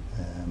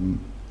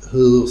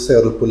 Hur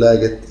ser du på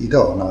läget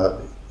idag när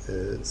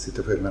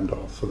situationen ändå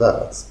har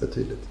förvärrats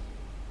betydligt?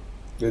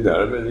 Det där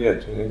är väl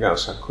egentligen en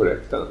ganska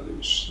korrekt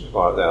analys. Det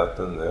var det att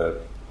den är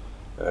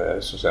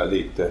så att säga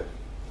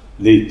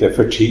lite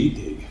för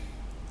tidig.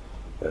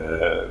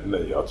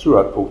 Men jag tror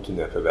att Putin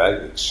är på väg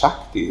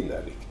exakt i den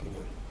där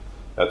riktningen.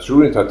 Jag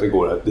tror inte att det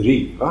går att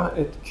driva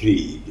ett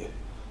krig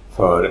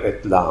för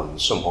ett land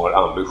som har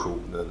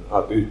ambitionen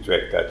att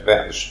utveckla ett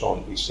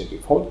välstånd i sin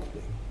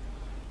befolkning.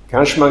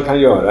 Kanske man kan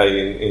göra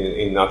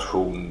i en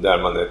nation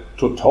där man är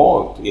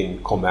totalt in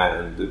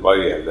command vad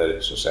gäller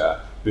så att säga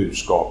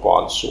budskap och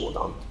allt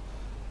sådant.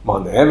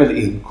 Man är väl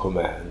in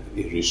command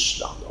i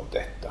Ryssland av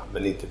detta,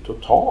 men inte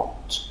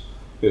totalt.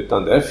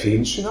 Utan där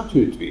finns ju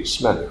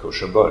naturligtvis människor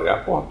som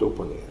börjar på att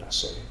opponera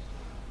sig.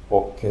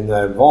 Och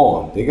när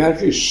vanliga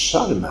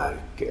ryssar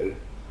märker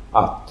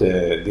att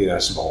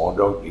deras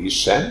vardag blir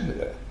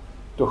sämre,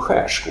 då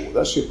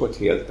skärskådas ju på ett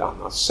helt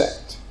annat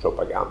sätt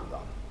propagandan.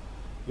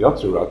 Jag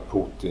tror att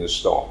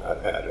Putins dagar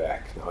är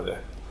räknade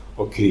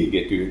och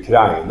kriget i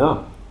Ukraina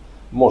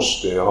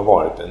måste ha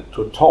varit en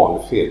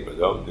total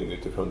felbedömning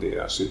utifrån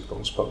deras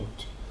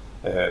utgångspunkt.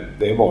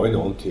 Det var ju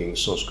någonting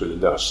som skulle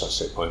lösa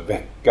sig på en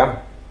vecka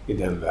i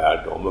den värld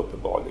de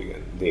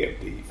uppenbarligen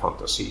levde i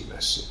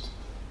fantasimässigt.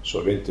 Så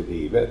har det inte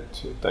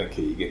blivit, utan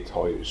kriget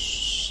har ju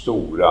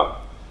stor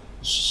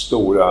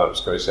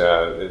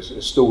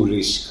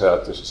risk för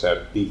att det så att säga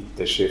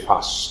biter sig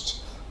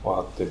fast och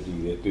att det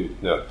blir ett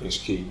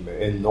utnötningskrig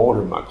med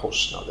enorma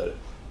kostnader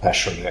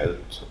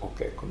personellt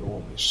och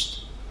ekonomiskt.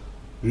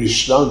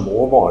 Ryssland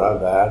må vara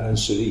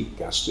världens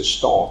rikaste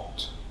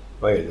stat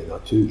vad gäller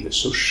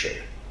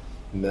naturresurser,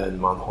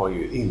 men man har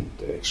ju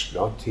inte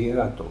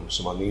exploaterat dem,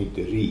 så man är ju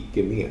inte rik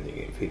i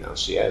meningen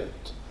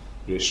finansiellt.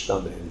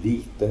 Ryssland är en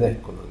liten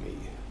ekonomi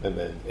men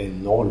med en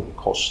enorm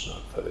kostnad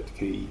för ett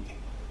krig.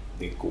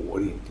 Det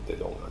går inte det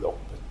långa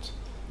loppet.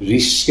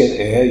 Risken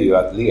är ju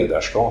att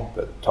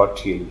ledarskapet tar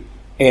till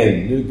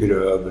ännu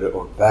grövre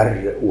och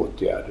värre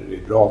åtgärder.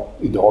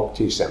 Idag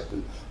till exempel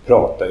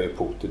pratar ju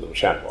Putin om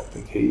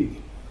kärnvapenkrig.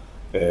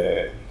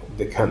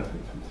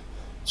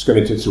 Ska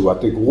vi inte tro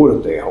att det går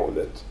åt det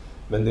hållet.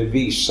 Men det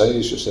visar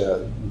ju så att säga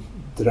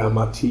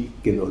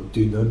dramatiken och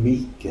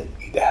dynamiken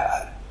i det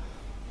här.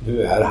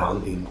 Nu är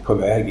han på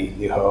väg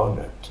in i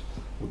hörnet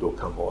och då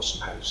kan vad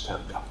som helst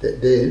hända.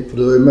 För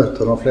du har ju mött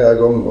honom flera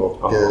gånger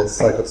och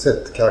säkert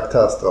sett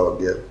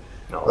karaktärsdrag.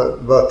 Ja.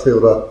 Vad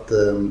tror du att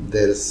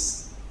dels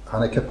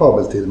han är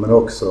kapabel till, men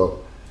också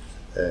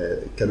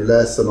kan du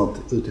läsa något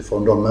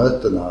utifrån de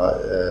mötena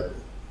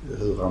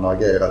hur han har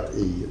agerat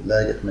i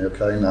läget med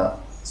Ukraina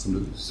som du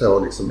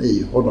såg liksom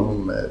i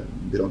honom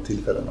vid de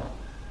tillfällena?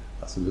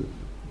 Alltså,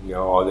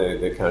 Ja,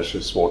 det är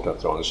kanske svårt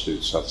att dra en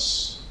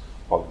slutsats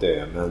av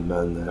det,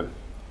 men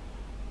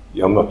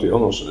jag mötte ju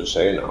honom som du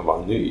säger när han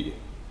var ny.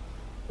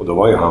 Och då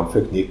var ju han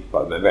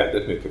förknippad med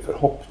väldigt mycket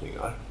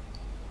förhoppningar.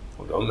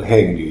 Och de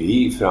hängde ju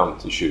i fram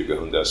till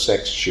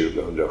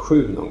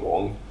 2006-2007 någon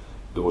gång.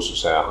 Då så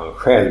säger han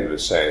själv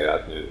säger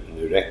att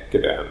nu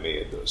räcker det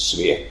med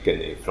sveken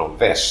från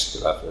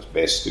väst. Att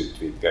väst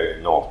utvidgar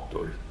ju NATO,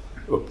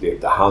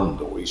 upplevde han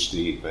då i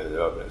strid med en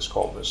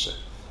överenskommelse.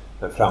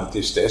 Men fram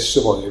tills dess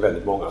så var det ju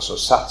väldigt många som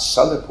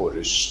satsade på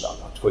Ryssland,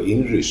 att få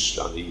in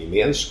Ryssland i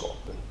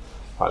gemenskapen.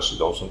 Det fanns ju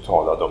de som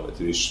talade om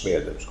ett ryskt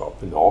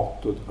medlemskap i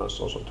NATO, det fanns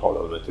de som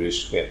talade om ett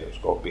ryskt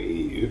medlemskap i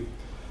EU.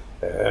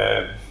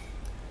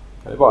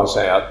 Jag kan bara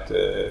säga att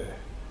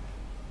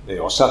när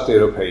jag satt i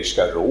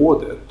Europeiska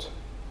rådet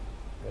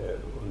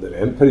under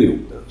den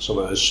perioden så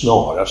var det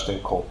snarast en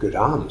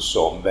konkurrens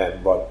om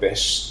vem var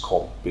bäst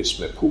kompis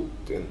med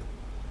Putin.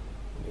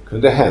 Det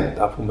kunde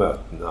hända på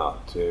mötena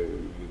att vi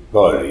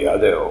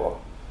började och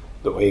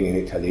då var ingen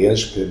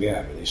italiensk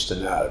premiärminister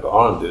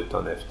närvarande,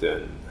 utan efter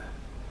en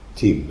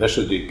timme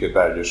så dyker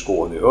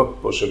Berlusconi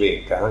upp och så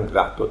vinkar han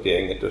glatt åt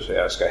gänget och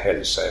säger jag ska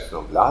hälsa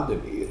från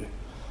Vladimir.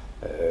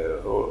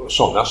 Och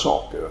sådana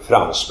saker.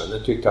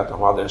 Fransmännen tyckte att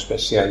de hade en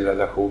speciell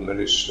relation med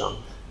Ryssland.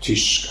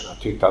 Tyskarna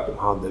tyckte att de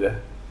hade det.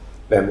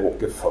 Vem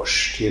åker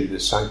först till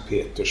Sankt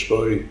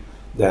Petersburg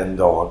den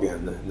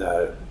dagen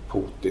när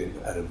Putin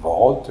är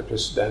vald till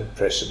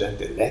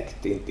president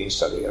elect, inte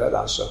installerad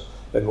alltså.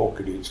 Vem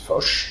åker dit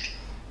först?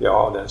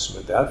 Ja, den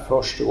som är där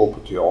först och går på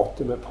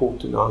teater med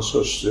Putin och hans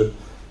hustru,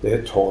 det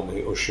är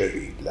Tony och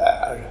Cherie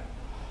Blair.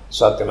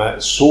 Så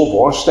att så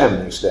var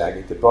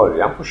stämningsläget i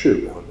början på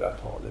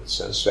 2000-talet,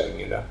 sen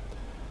svänger det.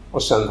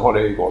 Och sen har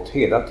det ju gått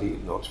hela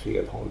tiden åt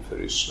fel håll för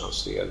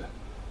Rysslands del.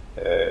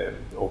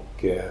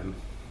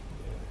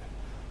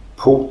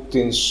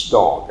 Putins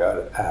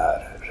dagar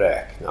är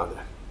räknade,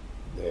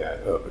 det är jag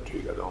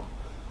övertygad om.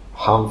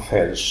 Han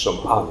fälls som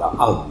alla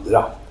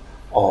andra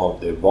av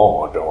det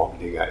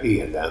vardagliga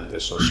elände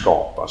som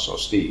skapas av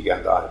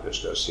stigande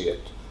arbetslöshet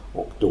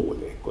och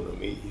dålig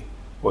ekonomi.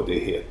 Och det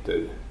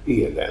heter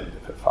elände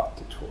för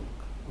fattigt folk.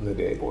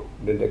 Och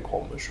när det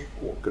kommer så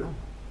åker de.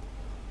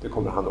 Det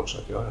kommer han också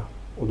att göra.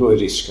 Och då är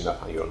risken att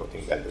han gör något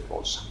väldigt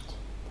våldsamt.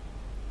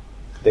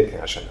 Det kan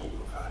jag känna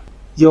oro för.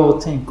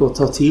 Jag tänker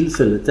ta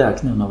tillfället där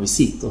nu när vi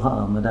sitter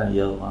här med dig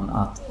Göran,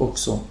 att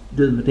också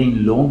du med din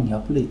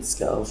långa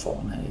politiska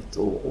erfarenhet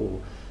och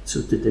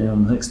suttit i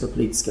de högsta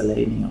politiska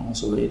ledningarna och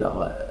så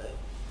vidare.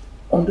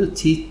 Om du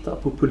tittar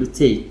på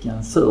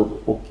politiken förr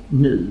och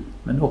nu,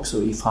 men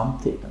också i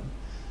framtiden.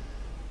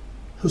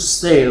 Hur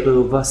ser du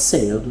och vad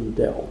ser du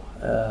då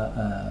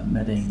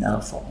med din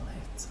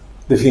erfarenhet?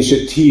 Det finns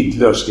ju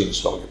tidlöst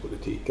inslag i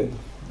politiken.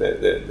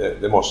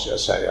 Det måste jag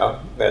säga.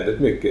 Väldigt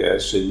mycket är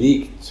sig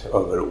likt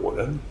över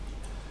åren.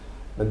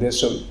 Men det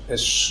som är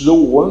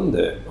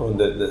slående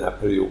under den här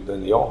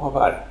perioden jag har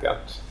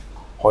verkat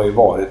har ju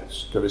varit,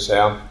 ska vi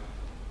säga,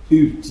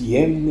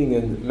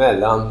 utjämningen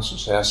mellan så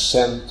att säga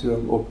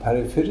centrum och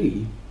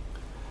periferi.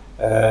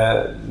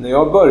 När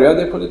jag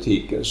började i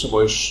politiken så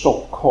var ju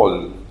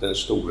Stockholm den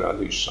stora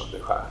lysande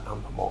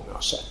stjärnan på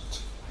många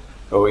sätt.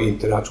 Och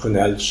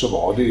internationellt så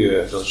var det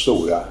ju de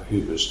stora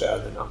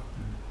huvudstäderna.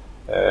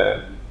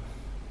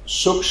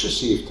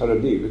 Successivt har det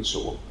blivit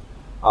så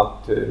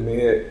att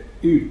med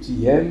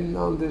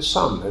utjämnande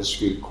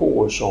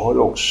samhällsvillkor så har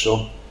också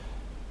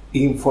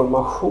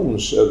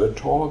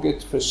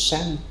informationsövertaget för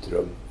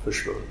centrum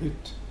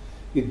försvunnit.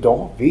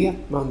 Idag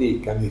vet man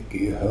lika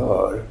mycket i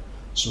Hör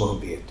som man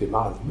vet i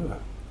Malmö.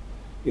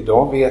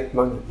 Idag vet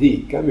man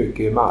lika mycket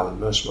i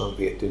Malmö som man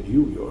vet i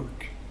New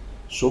York.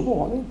 Så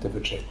var det inte för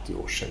 30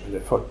 år sedan eller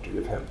 40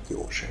 eller 50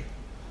 år sedan.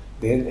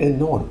 Det är en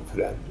enorm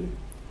förändring.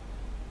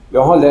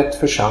 Jag har lett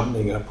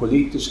församlingar,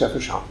 politiska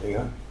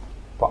församlingar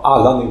på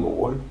alla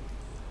nivåer.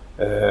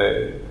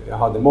 Jag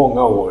hade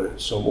många år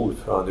som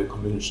ordförande i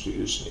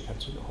kommunstyrelsen i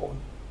Katrineholm.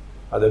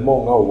 Jag hade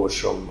många år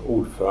som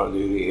ordförande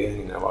i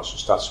regeringen när jag var som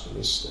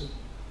statsminister.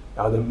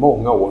 Jag hade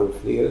många år,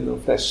 fler än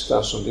de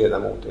flesta, som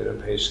ledamot i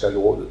Europeiska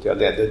rådet. Jag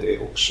ledde det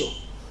också.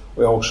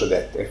 Och jag har också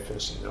lett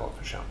FNs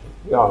generalförsamling.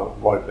 Jag har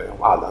varit med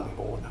om alla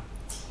nivåerna.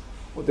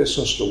 Och det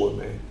som slår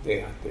mig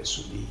är att det är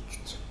så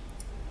likt.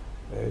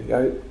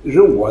 Jag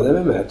roade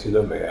mig med till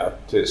och med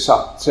att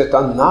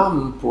sätta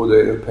namn på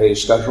det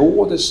Europeiska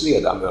rådets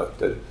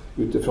ledamöter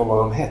utifrån vad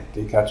de hette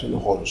i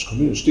Katrineholms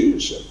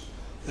kommunstyrelse.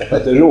 Därför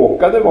att det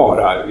råkade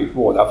vara i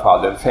båda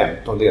fallen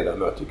 15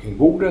 ledamöter kring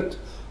bordet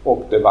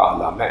och det var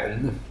alla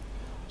män.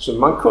 Så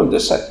man kunde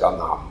sätta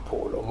namn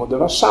på dem och det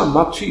var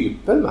samma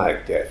typer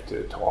märkte jag efter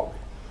ett tag.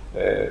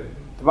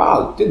 Det var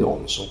alltid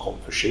någon som kom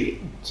för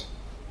sent.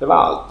 Det var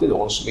alltid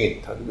någon som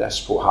inte hade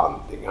läst på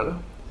handlingarna.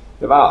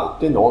 Det var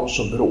alltid någon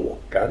som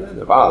bråkade.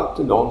 Det var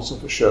alltid någon som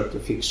försökte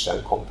fixa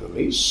en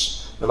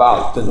kompromiss. Det var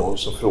alltid någon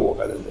som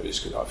frågade när vi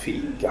skulle ha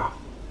fika.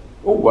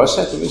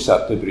 Oavsett om vi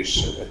satt i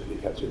Bryssel eller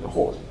i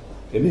Katrineholm.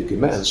 Det är mycket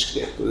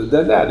mänskligt och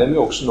det lärde mig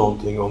också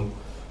någonting om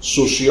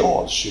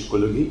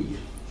socialpsykologi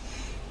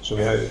som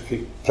jag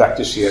fick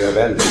praktisera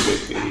väldigt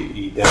mycket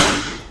i den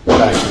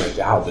verksamhet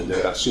jag hade där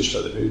jag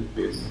sysslade med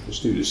utbildning för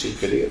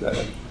studiecirkelledare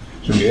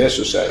som är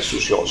så här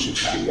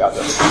socialpsykologi i allra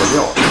högsta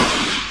grad.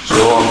 Så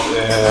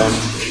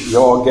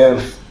jag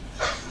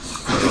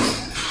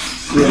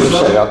vill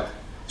säga att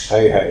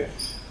hej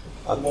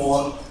att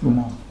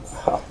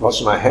vad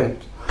som har hänt.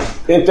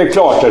 Det är inte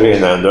klart där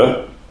inne ändå.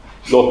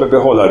 Låt mig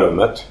behålla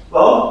rummet.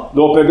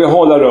 Låt mig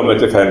behålla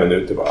rummet i 5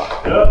 minuter bara.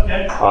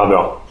 Ja,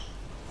 bra.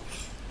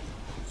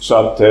 Så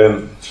att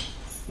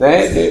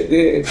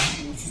nej,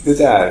 det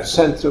där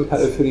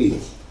centrum-periferi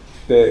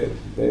det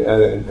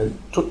är en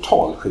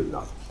total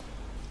skillnad.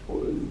 Och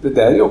det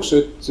där är också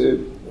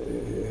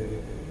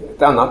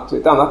ett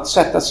annat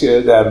sätt att se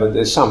det där, men det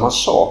är samma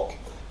sak.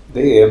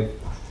 Det är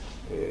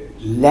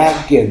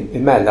lägen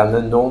emellan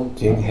när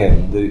någonting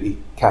händer i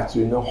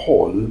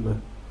Katrineholm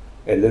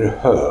eller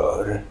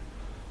Hör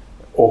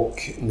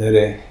och när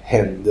det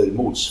händer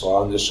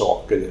motsvarande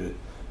saker eller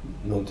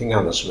någonting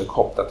annat som är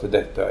kopplat till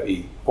detta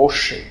i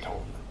Washington.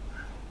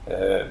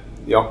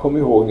 Jag kommer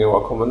ihåg när jag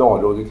var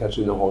kommunalråd i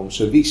Katrineholm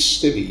så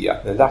visste vi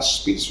att när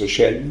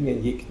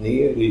lastbilsförsäljningen gick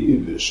ner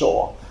i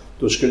USA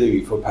då skulle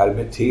vi få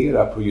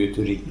permittera på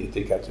gjuteriet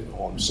i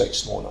Katrineholm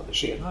 6 månader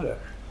senare.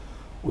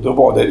 Och då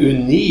var det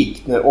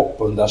unikt när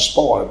Oppunda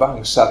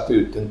Sparbank satte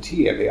ut en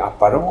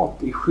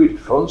tv-apparat i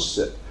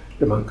skyltfönstret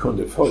där man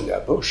kunde följa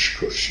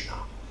börskurserna.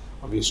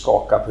 Och vi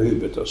skakade på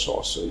huvudet och sa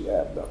så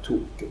jävla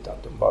tokigt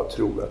att de bara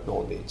tror att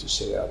någon är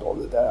intresserad av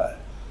det där.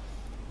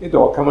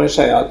 Idag kan man ju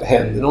säga att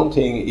händer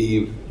någonting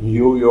i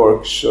New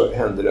York så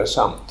händer det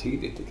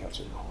samtidigt i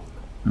Katrineholm.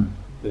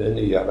 Det är den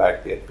nya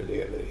verklighet vi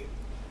lever i.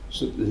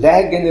 Så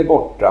lägen är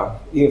borta,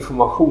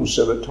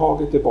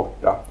 informationsövertaget är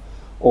borta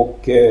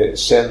och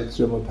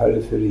centrum och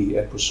periferi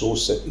är på så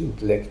sätt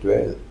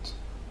intellektuellt,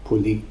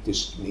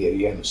 politiskt mer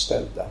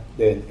jämställda.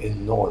 Det är en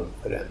enorm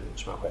förändring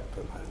som har skett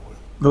på de här åren.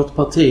 Vårt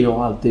parti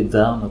har alltid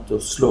värnat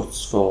och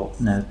slåss för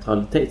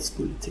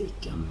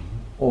neutralitetspolitiken.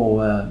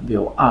 Och vi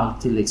har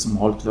alltid liksom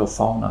hållit vår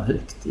fana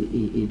högt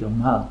i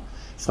de här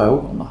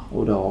frågorna.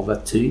 Och det har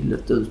varit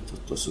tydligt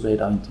utåt och så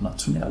vidare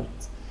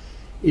internationellt.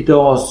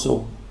 Idag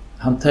så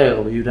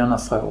hanterar vi ju denna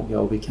fråga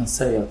och vi kan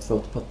säga att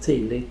vårt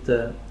parti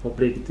lite har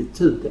blivit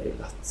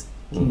tudelat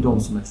kring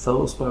de som är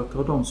förespråkare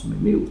och de som är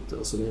emot det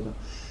och så vidare.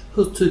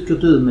 Hur tycker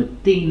du med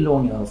din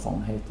långa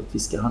erfarenhet att vi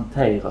ska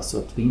hantera så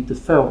att vi inte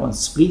får en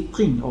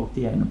splittring rakt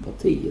igenom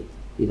partiet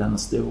i denna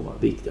stora,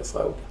 viktiga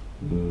fråga?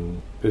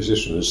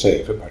 Precis som du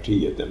säger, för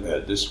partiet är en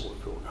väldigt svår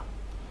fråga.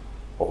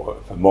 Och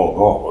för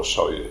många av oss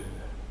har ju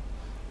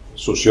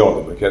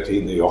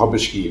socialdemokratin, när jag har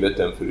beskrivit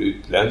den för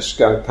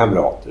utländska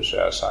kamrater så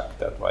har jag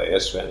sagt att vad är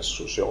svensk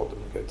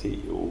socialdemokrati?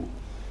 Jo,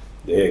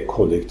 det är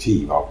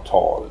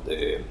kollektivavtal,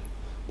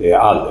 det är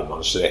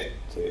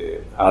allemansrätt, det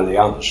är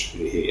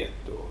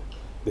alliansfrihet och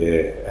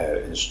det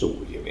är en stor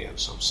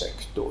gemensam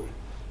sektor.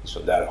 Så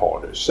där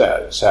har du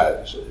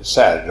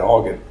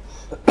särdragen.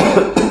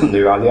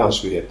 Nu är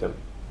alliansfriheten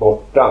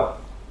borta.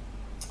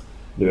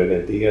 Nu är det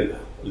en del,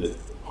 eller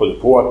håller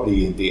på att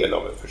bli en del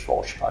av en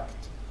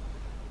försvarspakt.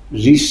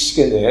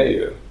 Risken är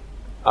ju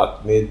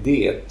att med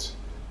det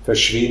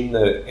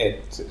försvinner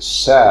ett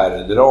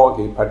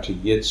särdrag i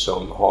partiet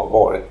som har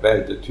varit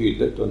väldigt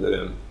tydligt under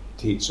den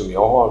tid som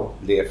jag har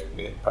levt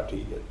med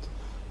partiet,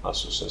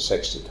 alltså sedan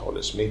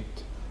 60-talets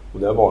mitt. Och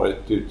det har varit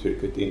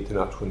uttrycket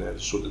internationell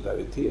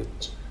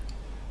solidaritet.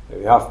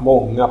 Vi har haft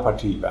många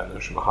partivänner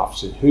som har haft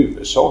sitt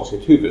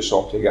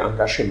huvudsakliga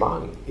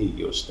engagemang i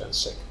just den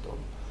sektorn.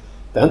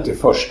 Det har inte i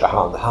första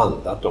hand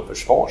handlat om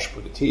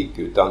försvarspolitik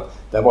utan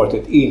det har varit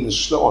ett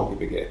inslag i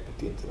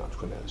begreppet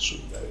internationell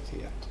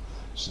solidaritet.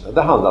 Sen har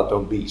det handlat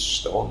om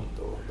bistånd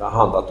och det har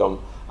handlat om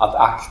att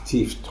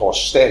aktivt ta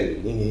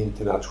ställning i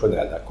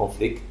internationella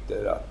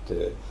konflikter, att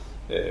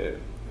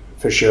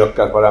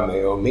försöka vara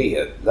med och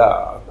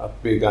medla,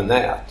 att bygga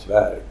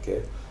nätverk.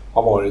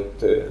 Har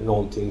varit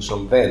någonting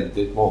som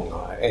väldigt många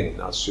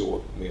ägnat sig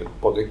åt med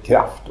både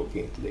kraft och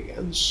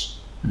intelligens.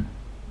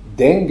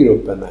 Den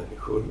gruppen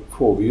människor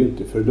får vi ju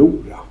inte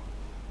förlora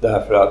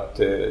därför att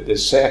det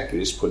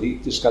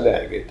säkerhetspolitiska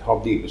läget har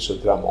blivit så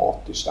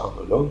dramatiskt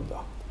annorlunda.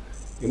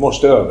 Vi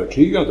måste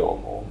övertyga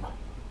dem om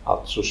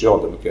att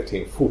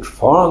socialdemokratin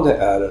fortfarande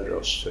är en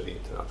röst för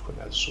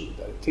internationell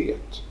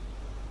solidaritet.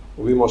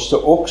 Och vi måste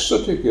också,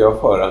 tycker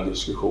jag, föra en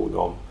diskussion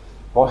om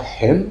vad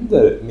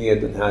händer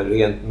med den här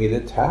rent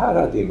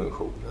militära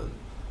dimensionen?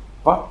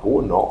 Vart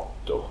går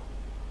NATO?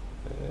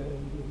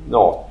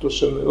 NATO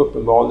som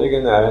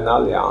uppenbarligen är en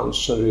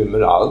allians som rymmer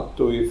allt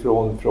och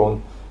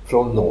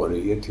från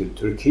Norge till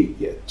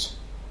Turkiet.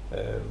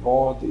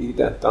 Vad i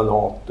detta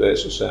NATO är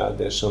så att säga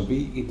det som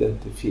vi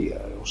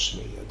identifierar oss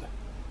med?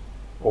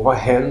 Och vad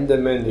händer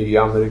med en ny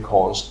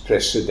amerikansk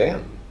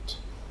president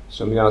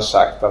som jag har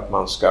sagt att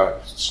man ska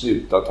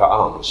sluta ta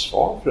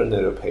ansvar för den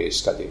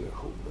europeiska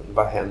dimensionen?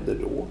 Vad händer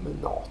då med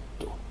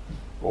NATO?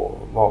 Och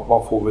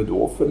vad får vi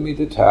då för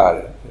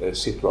militär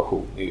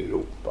situation i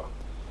Europa?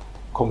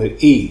 Kommer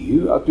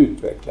EU att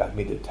utveckla en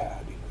militär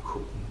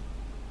dimension?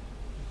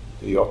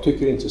 jag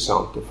tycker är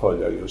intressant att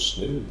följa just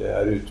nu, det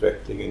är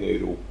utvecklingen i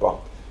Europa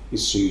i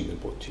synen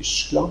på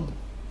Tyskland.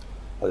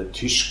 Hade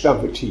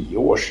Tyskland för 10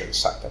 år sedan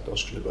sagt att de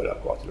skulle börja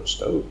på att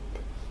rusta upp,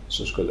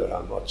 så skulle det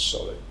ha mötts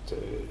av ett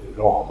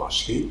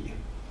ramaskrig.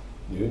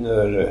 Nu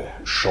när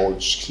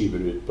Scholz kliver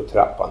ut på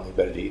trappan i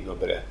Berlin och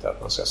berättar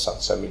att man ska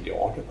satsa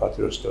miljarder på att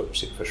rusta upp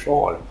sitt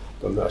försvar,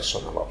 då möts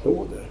han av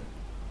applåder.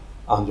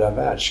 Andra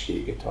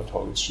världskriget har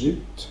tagit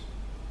slut.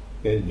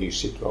 Det är en ny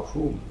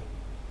situation.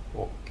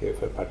 Och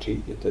för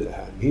partiet är det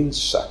här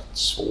minst sagt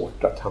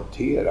svårt att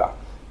hantera,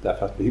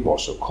 därför att vi var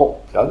så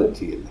kopplade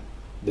till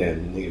den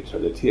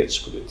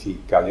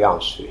neutralitetspolitik,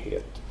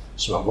 alliansfrihet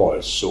som har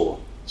varit så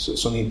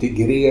en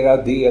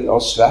integrerad del av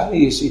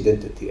Sveriges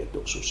identitet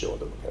och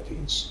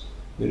socialdemokratins.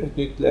 Nu är det ett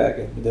nytt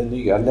läge, men det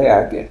nya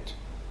läget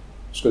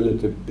skulle du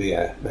inte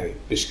be mig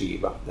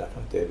beskriva, därför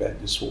att det är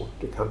väldigt svårt.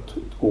 Det kan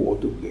gå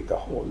åt olika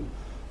håll.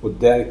 Och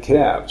där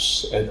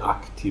krävs en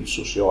aktiv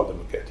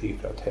socialdemokrati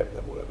för att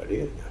hävda våra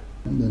värderingar.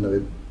 Nu när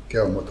vi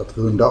går mot att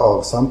runda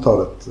av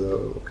samtalet,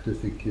 och du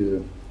fick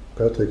ju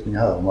påtryckning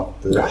här om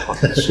att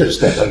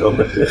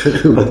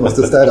rummet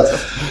måste städas.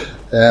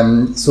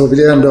 Så vill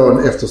jag ändå,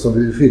 eftersom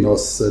vi befinner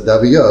oss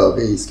där vi gör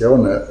i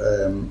Skåne,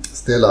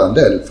 ställa en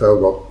del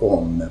frågor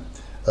om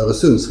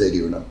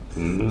Öresundsregionen.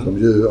 Som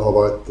ju har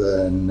varit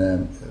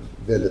en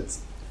väldigt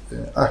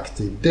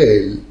aktiv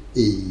del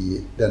i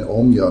den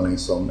omgörning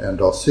som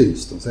ändå har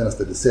synts de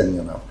senaste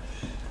decennierna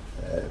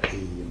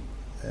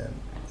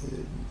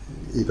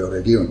i vår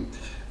region.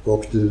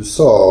 Och du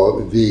sa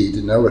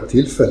vid något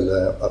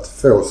tillfälle att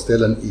få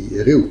ställen i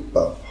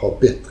Europa har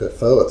bättre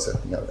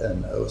förutsättningar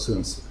än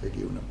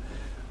Öresundsregionen.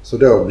 Så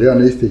då blir jag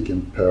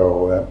nyfiken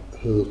på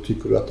hur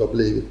tycker du att det har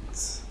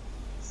blivit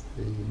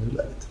i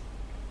nuläget?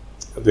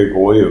 Det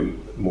går ju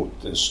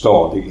mot en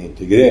stadig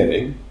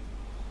integrering.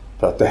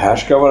 För att det här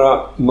ska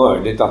vara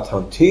möjligt att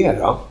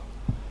hantera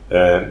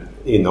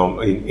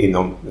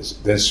inom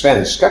den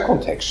svenska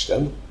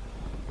kontexten,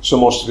 så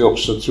måste vi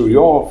också, tror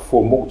jag,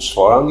 få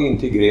motsvarande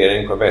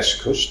integrering på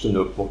västkusten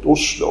upp mot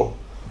Oslo.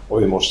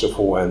 Och vi måste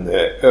få en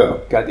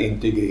ökad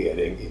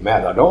integrering i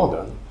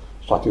Mälardalen,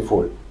 så att vi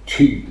får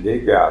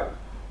tydliga,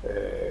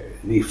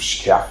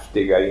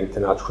 livskraftiga,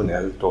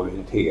 internationellt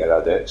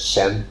orienterade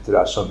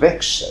centra som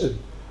växer.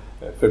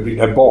 För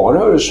blir det bara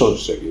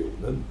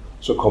Öresundsregionen,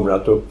 så kommer det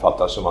att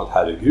uppfattas som att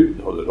herregud,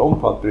 håller de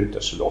på att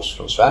bryta sig loss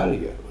från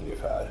Sverige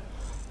ungefär.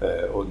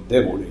 Och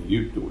det vore en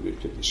djupt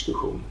olycklig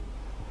diskussion.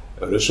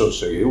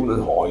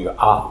 Öresundsregionen har ju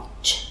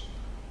allt.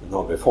 Den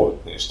har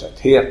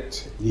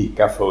befolkningstäthet,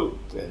 lika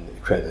fullt en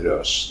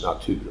generös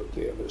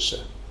naturupplevelse.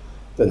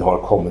 Den har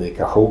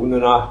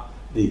kommunikationerna,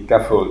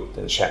 lika fullt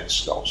en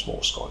känsla av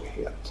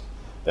småskalighet.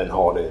 Den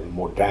har det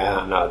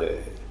moderna, det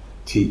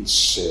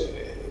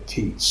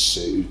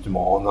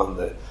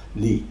tidsutmanande,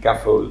 lika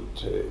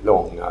fullt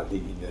långa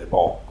linjer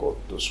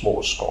bakåt och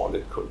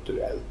småskaligt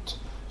kulturellt.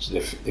 Så det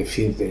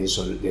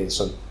är en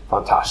sån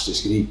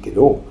fantastisk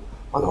rikedom.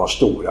 Man har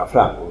stora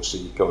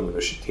framgångsrika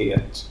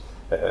universitet,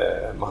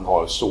 man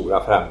har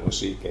stora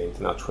framgångsrika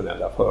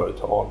internationella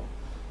företag,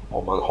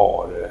 och man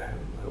har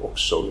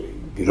också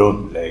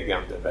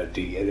grundläggande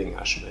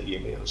värderingar som är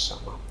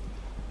gemensamma.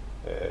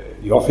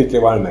 Jag fick ju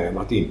vara med om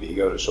att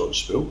inviga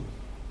Öresundsbron.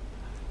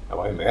 Jag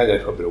var ju med där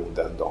på bron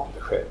den dagen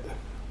det skedde.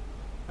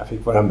 Jag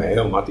fick vara med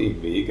om att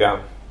inviga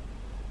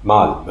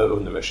Malmö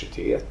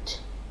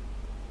universitet.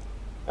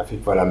 Jag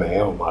fick vara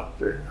med om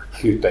att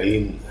flytta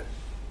in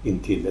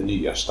till det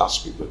nya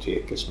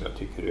stadsbiblioteket, som jag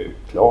tycker är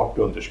klart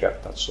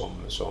underskattat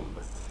som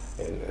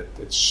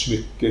ett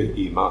smycke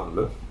i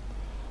Malmö.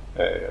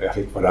 Jag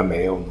fick vara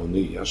med om de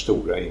nya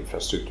stora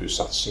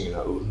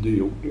infrastruktursatsningarna under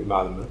jord i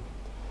Malmö.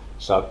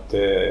 Så att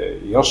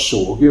jag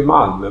såg ju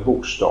Malmö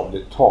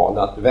bokstavligt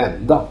talat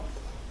vända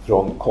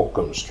från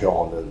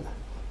Kockumskranen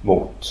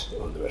mot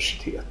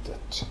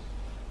universitetet.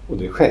 Och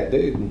det skedde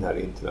i den här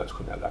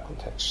internationella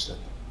kontexten.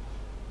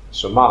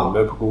 Så Malmö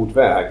är på god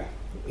väg,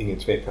 ingen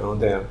tvekan om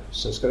det.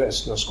 Sen ska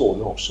resten av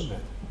Skåne också med.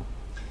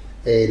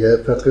 Är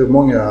det, för jag tror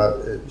många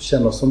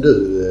känner som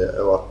du,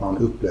 och att man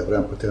upplever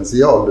den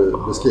potential du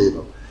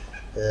beskriver.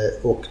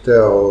 Och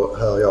då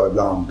hör jag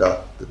ibland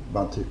att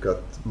man tycker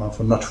att man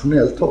från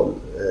nationellt håll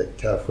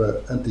kanske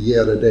inte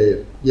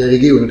ger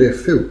regionen det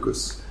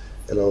fokus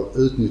eller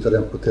utnyttjar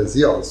den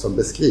potential som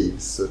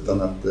beskrivs,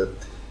 utan att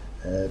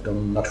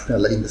de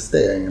nationella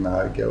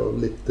investeringarna går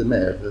lite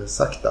mer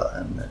sakta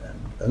än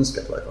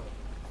önskat i varje fall.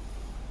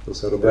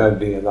 Så där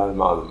delar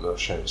Malmö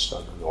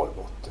känslan i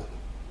Norrbotten,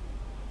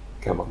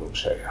 kan man nog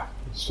säga.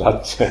 Så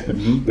att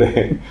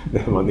det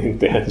är man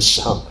inte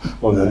ensam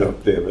om den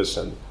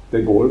upplevelsen.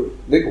 Det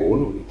går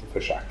nog lite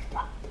för sakta.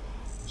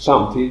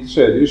 Samtidigt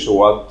så är det ju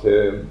så att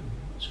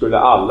skulle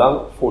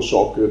alla få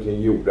saker och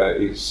ting gjorda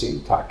i sin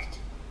takt,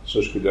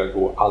 så skulle det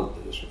gå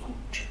alldeles för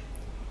fort.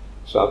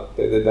 Så att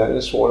det där är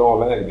en svår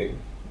avvägning.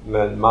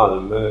 Men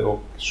Malmö och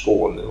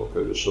Skåne och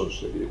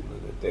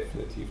Öresundsregionen är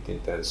definitivt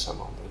inte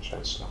ensamma om den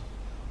känslan.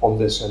 Om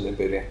det sen är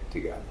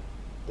berättigad,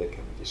 det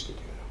kan vi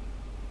diskutera.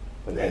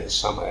 Men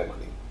ensamma är man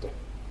inte.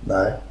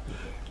 Nej.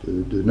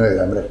 Du nöjer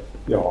dig med det?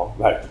 Ja,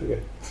 verkligen.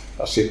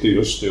 Jag sitter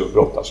just nu och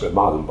brottas med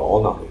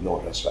Malmbanan i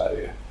norra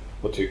Sverige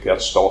och tycker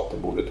att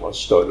staten borde ta ett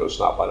större och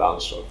snabbare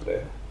ansvar för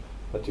det.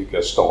 Jag tycker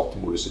att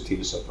staten borde se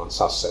till så att man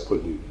satsar på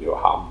Luleå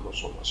hamn och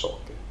sådana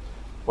saker.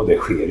 Och det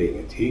sker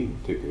ingenting,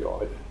 tycker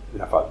jag. I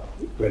alla fall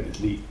väldigt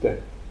lite.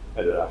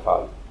 Eller i alla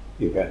fall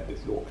i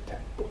väldigt lågt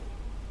tempo.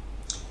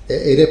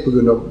 Är det på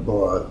grund av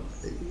bara...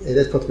 Är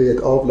det för att vi är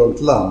ett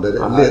avlångt land? Det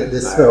är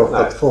svårt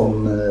att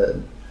från...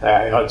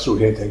 Nej, jag tror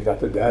helt enkelt att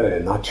det där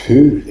är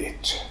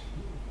naturligt.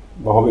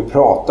 Vad har vi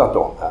pratat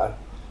om här?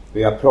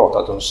 Vi har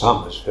pratat om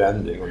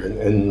samhällsförändring och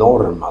den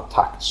enorma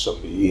takt som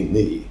vi är inne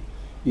i.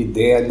 I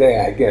det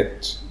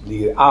läget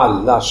blir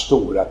alla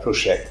stora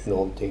projekt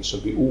någonting som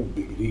blir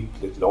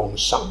obegripligt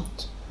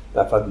långsamt.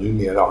 Därför att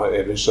numera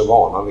är vi så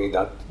vana vid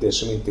att det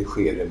som inte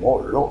sker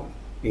imorgon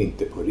är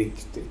inte på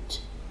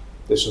riktigt.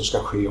 Det som ska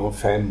ske om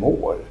 5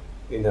 år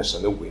är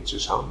nästan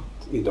ointressant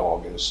i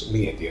dagens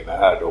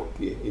medievärld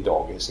och i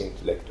dagens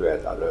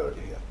intellektuella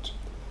rörlighet.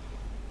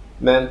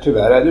 Men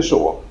tyvärr är det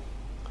så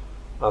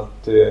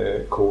att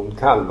kon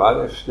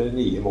kalvar efter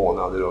 9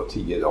 månader och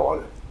 10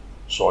 dagar.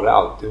 Så har det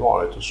alltid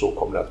varit och så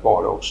kommer det att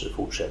vara också i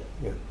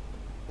fortsättningen.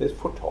 Det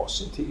får ta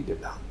sin tid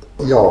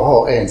ibland. Jag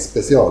har en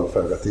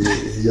specialfråga till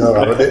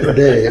Göran.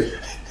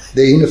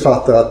 Det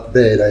innefattar att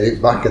be dig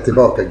backa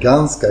tillbaka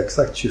ganska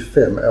exakt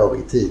 25 år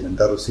i tiden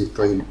där du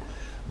sitter i en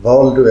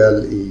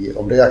valduell i,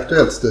 om det är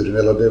Aktuellt-studion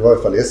eller det var i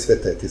alla fall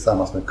SVT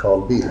tillsammans med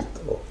Carl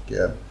Bildt. Och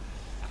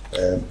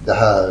det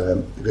här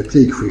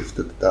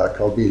replikskiftet där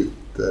Carl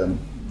Bildt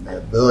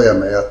börjar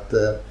med att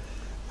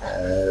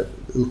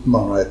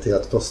uppmana dig till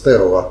att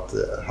förstå att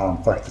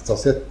han faktiskt har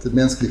sett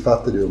mänsklig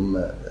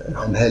fattigdom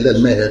en hel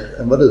del mer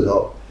än vad du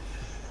har.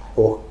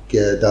 Och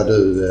där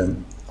du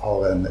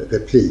har en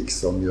replik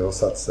som ju har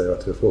satt sig,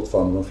 jag tror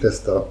fortfarande de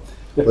flesta,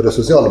 både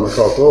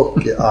socialdemokrater och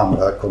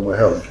andra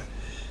kommer ihåg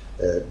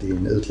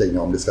din utläggning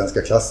om det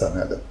svenska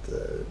klassamhället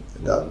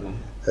där.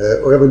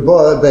 Och jag vill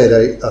bara be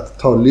dig att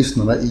ta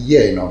lyssnarna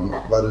igenom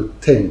vad du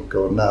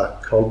tänker när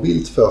Carl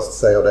Bildt först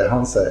säger det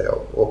han säger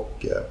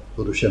och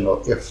hur du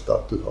känner efter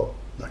att du har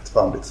lagt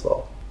fram ditt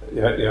svar.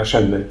 Jag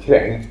känner mig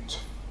kränkt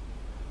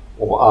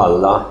och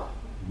alla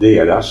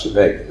deras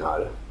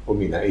vägnar och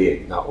mina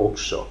egna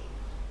också,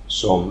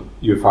 som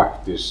ju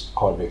faktiskt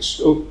har växt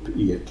upp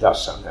i ett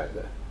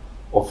klassamhälle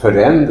och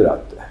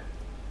förändrat det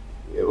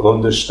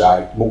under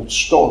starkt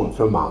motstånd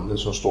från mannen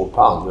som står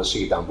på andra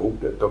sidan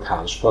bordet och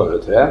hans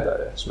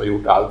företrädare som har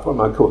gjort allt vad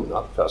man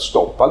kunnat för att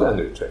stoppa den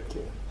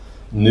utvecklingen.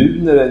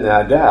 Nu när den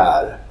är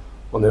där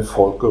och när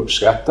folk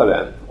uppskattar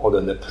den och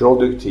den är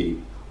produktiv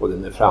och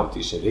den är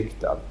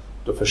framtidsinriktad,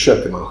 då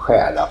försöker man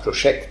stjäla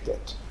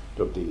projektet.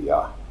 Då blir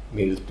jag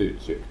milt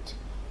uttryckt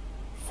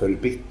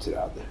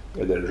förbittrad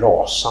eller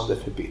rasande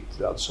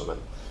förbittrad som en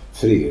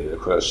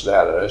frireligiös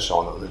lärare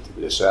sa när han inte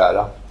ville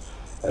svära.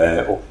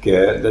 Och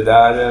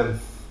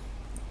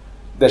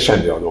det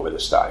kände jag då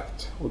väldigt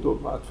starkt och då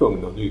var jag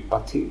tvungen att nypa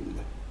till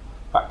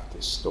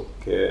faktiskt.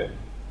 Och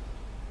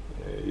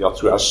jag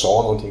tror jag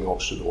sa någonting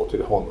också då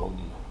till honom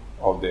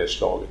av det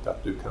slaget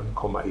att du kan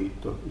komma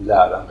hit och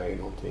lära mig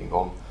någonting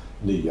om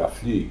nya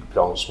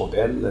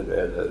flygplansmodeller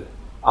eller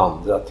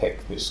andra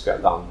tekniska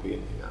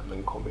landvinningar,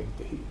 men kom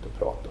inte hit och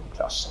prata om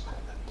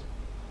klassamhället.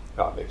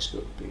 Jag har växt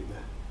upp i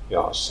det,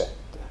 jag har sett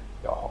det,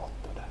 jag hatar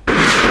det.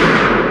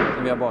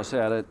 Jag vill bara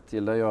säga det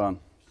till dig, Göran,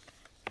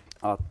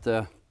 att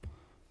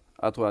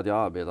jag tror att jag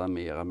arbetar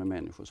mera med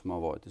människor som har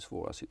varit i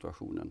svåra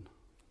situationer än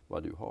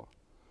vad du har.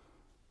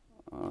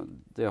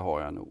 Det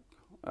har jag nog.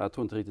 Jag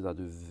tror inte riktigt att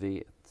du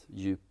vet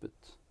djupet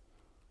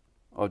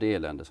av det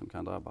elände som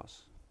kan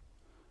drabbas.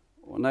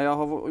 Och när jag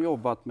har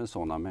jobbat med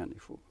sådana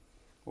människor,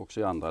 också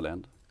i andra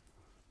länder,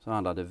 så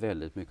handlar det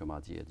väldigt mycket om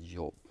att ge ett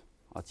jobb,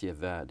 att ge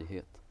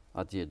värdighet,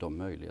 att ge dem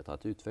möjlighet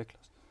att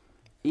utvecklas.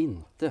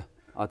 Inte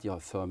att göra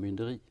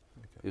förmynderi,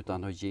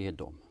 utan att ge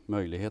dem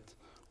möjlighet,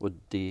 och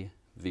det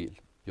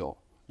vill jag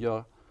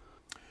göra.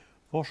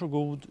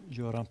 Varsågod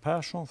Göran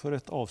Persson för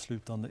ett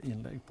avslutande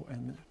inlägg på 1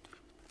 minut.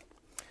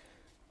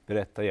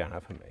 Berätta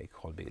gärna för mig,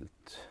 Carl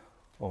Bildt,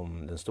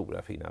 om den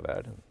stora fina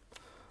världen.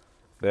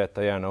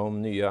 Berätta gärna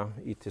om nya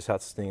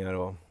IT-satsningar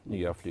och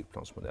nya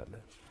flygplansmodeller.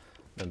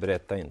 Men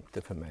berätta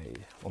inte för mig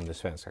om det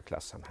svenska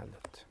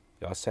klassamhället.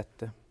 Jag har sett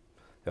det,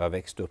 jag har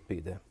växt upp i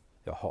det,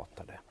 jag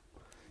hatar det.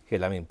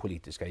 Hela min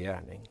politiska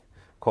gärning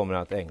kommer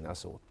att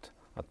ägnas åt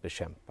att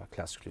bekämpa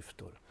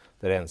klassklyftor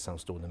där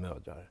ensamstående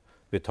mödrar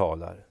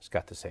betalar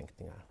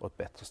skattesänkningar åt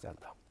bättre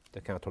ställda. Det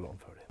kan jag tala om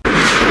för dig.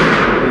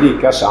 Det är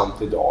lika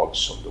sant idag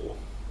som då.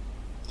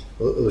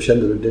 Hur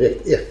kände du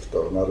direkt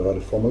efter när du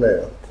hade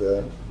formulerat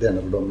den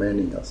eller de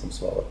meningar som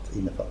svaret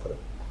innefattade?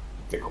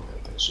 Det kommer jag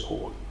inte ens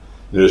ihåg.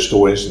 När det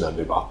står i en sån här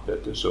debatt,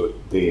 så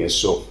det är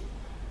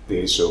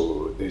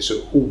så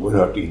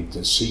oerhört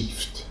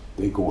intensivt.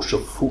 Det går så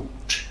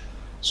fort.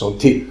 Som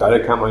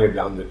tittare kan man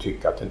ibland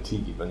tycka att en 10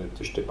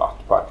 minuters debatt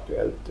på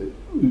Aktuellt är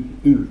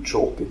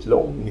urtråkigt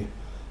lång.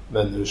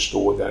 Men när du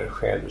står där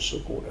själv så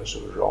går det så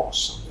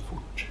rasande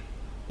fort.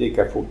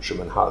 lika fort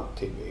som en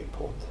halvtimme i en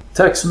podd.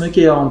 Tack så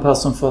mycket Göran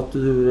Persson för att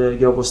du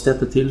gav oss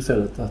detta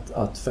tillfället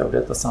att få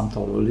detta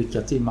samtal och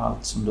lycka till med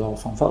allt som du har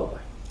framför dig.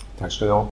 Tack ska du ha.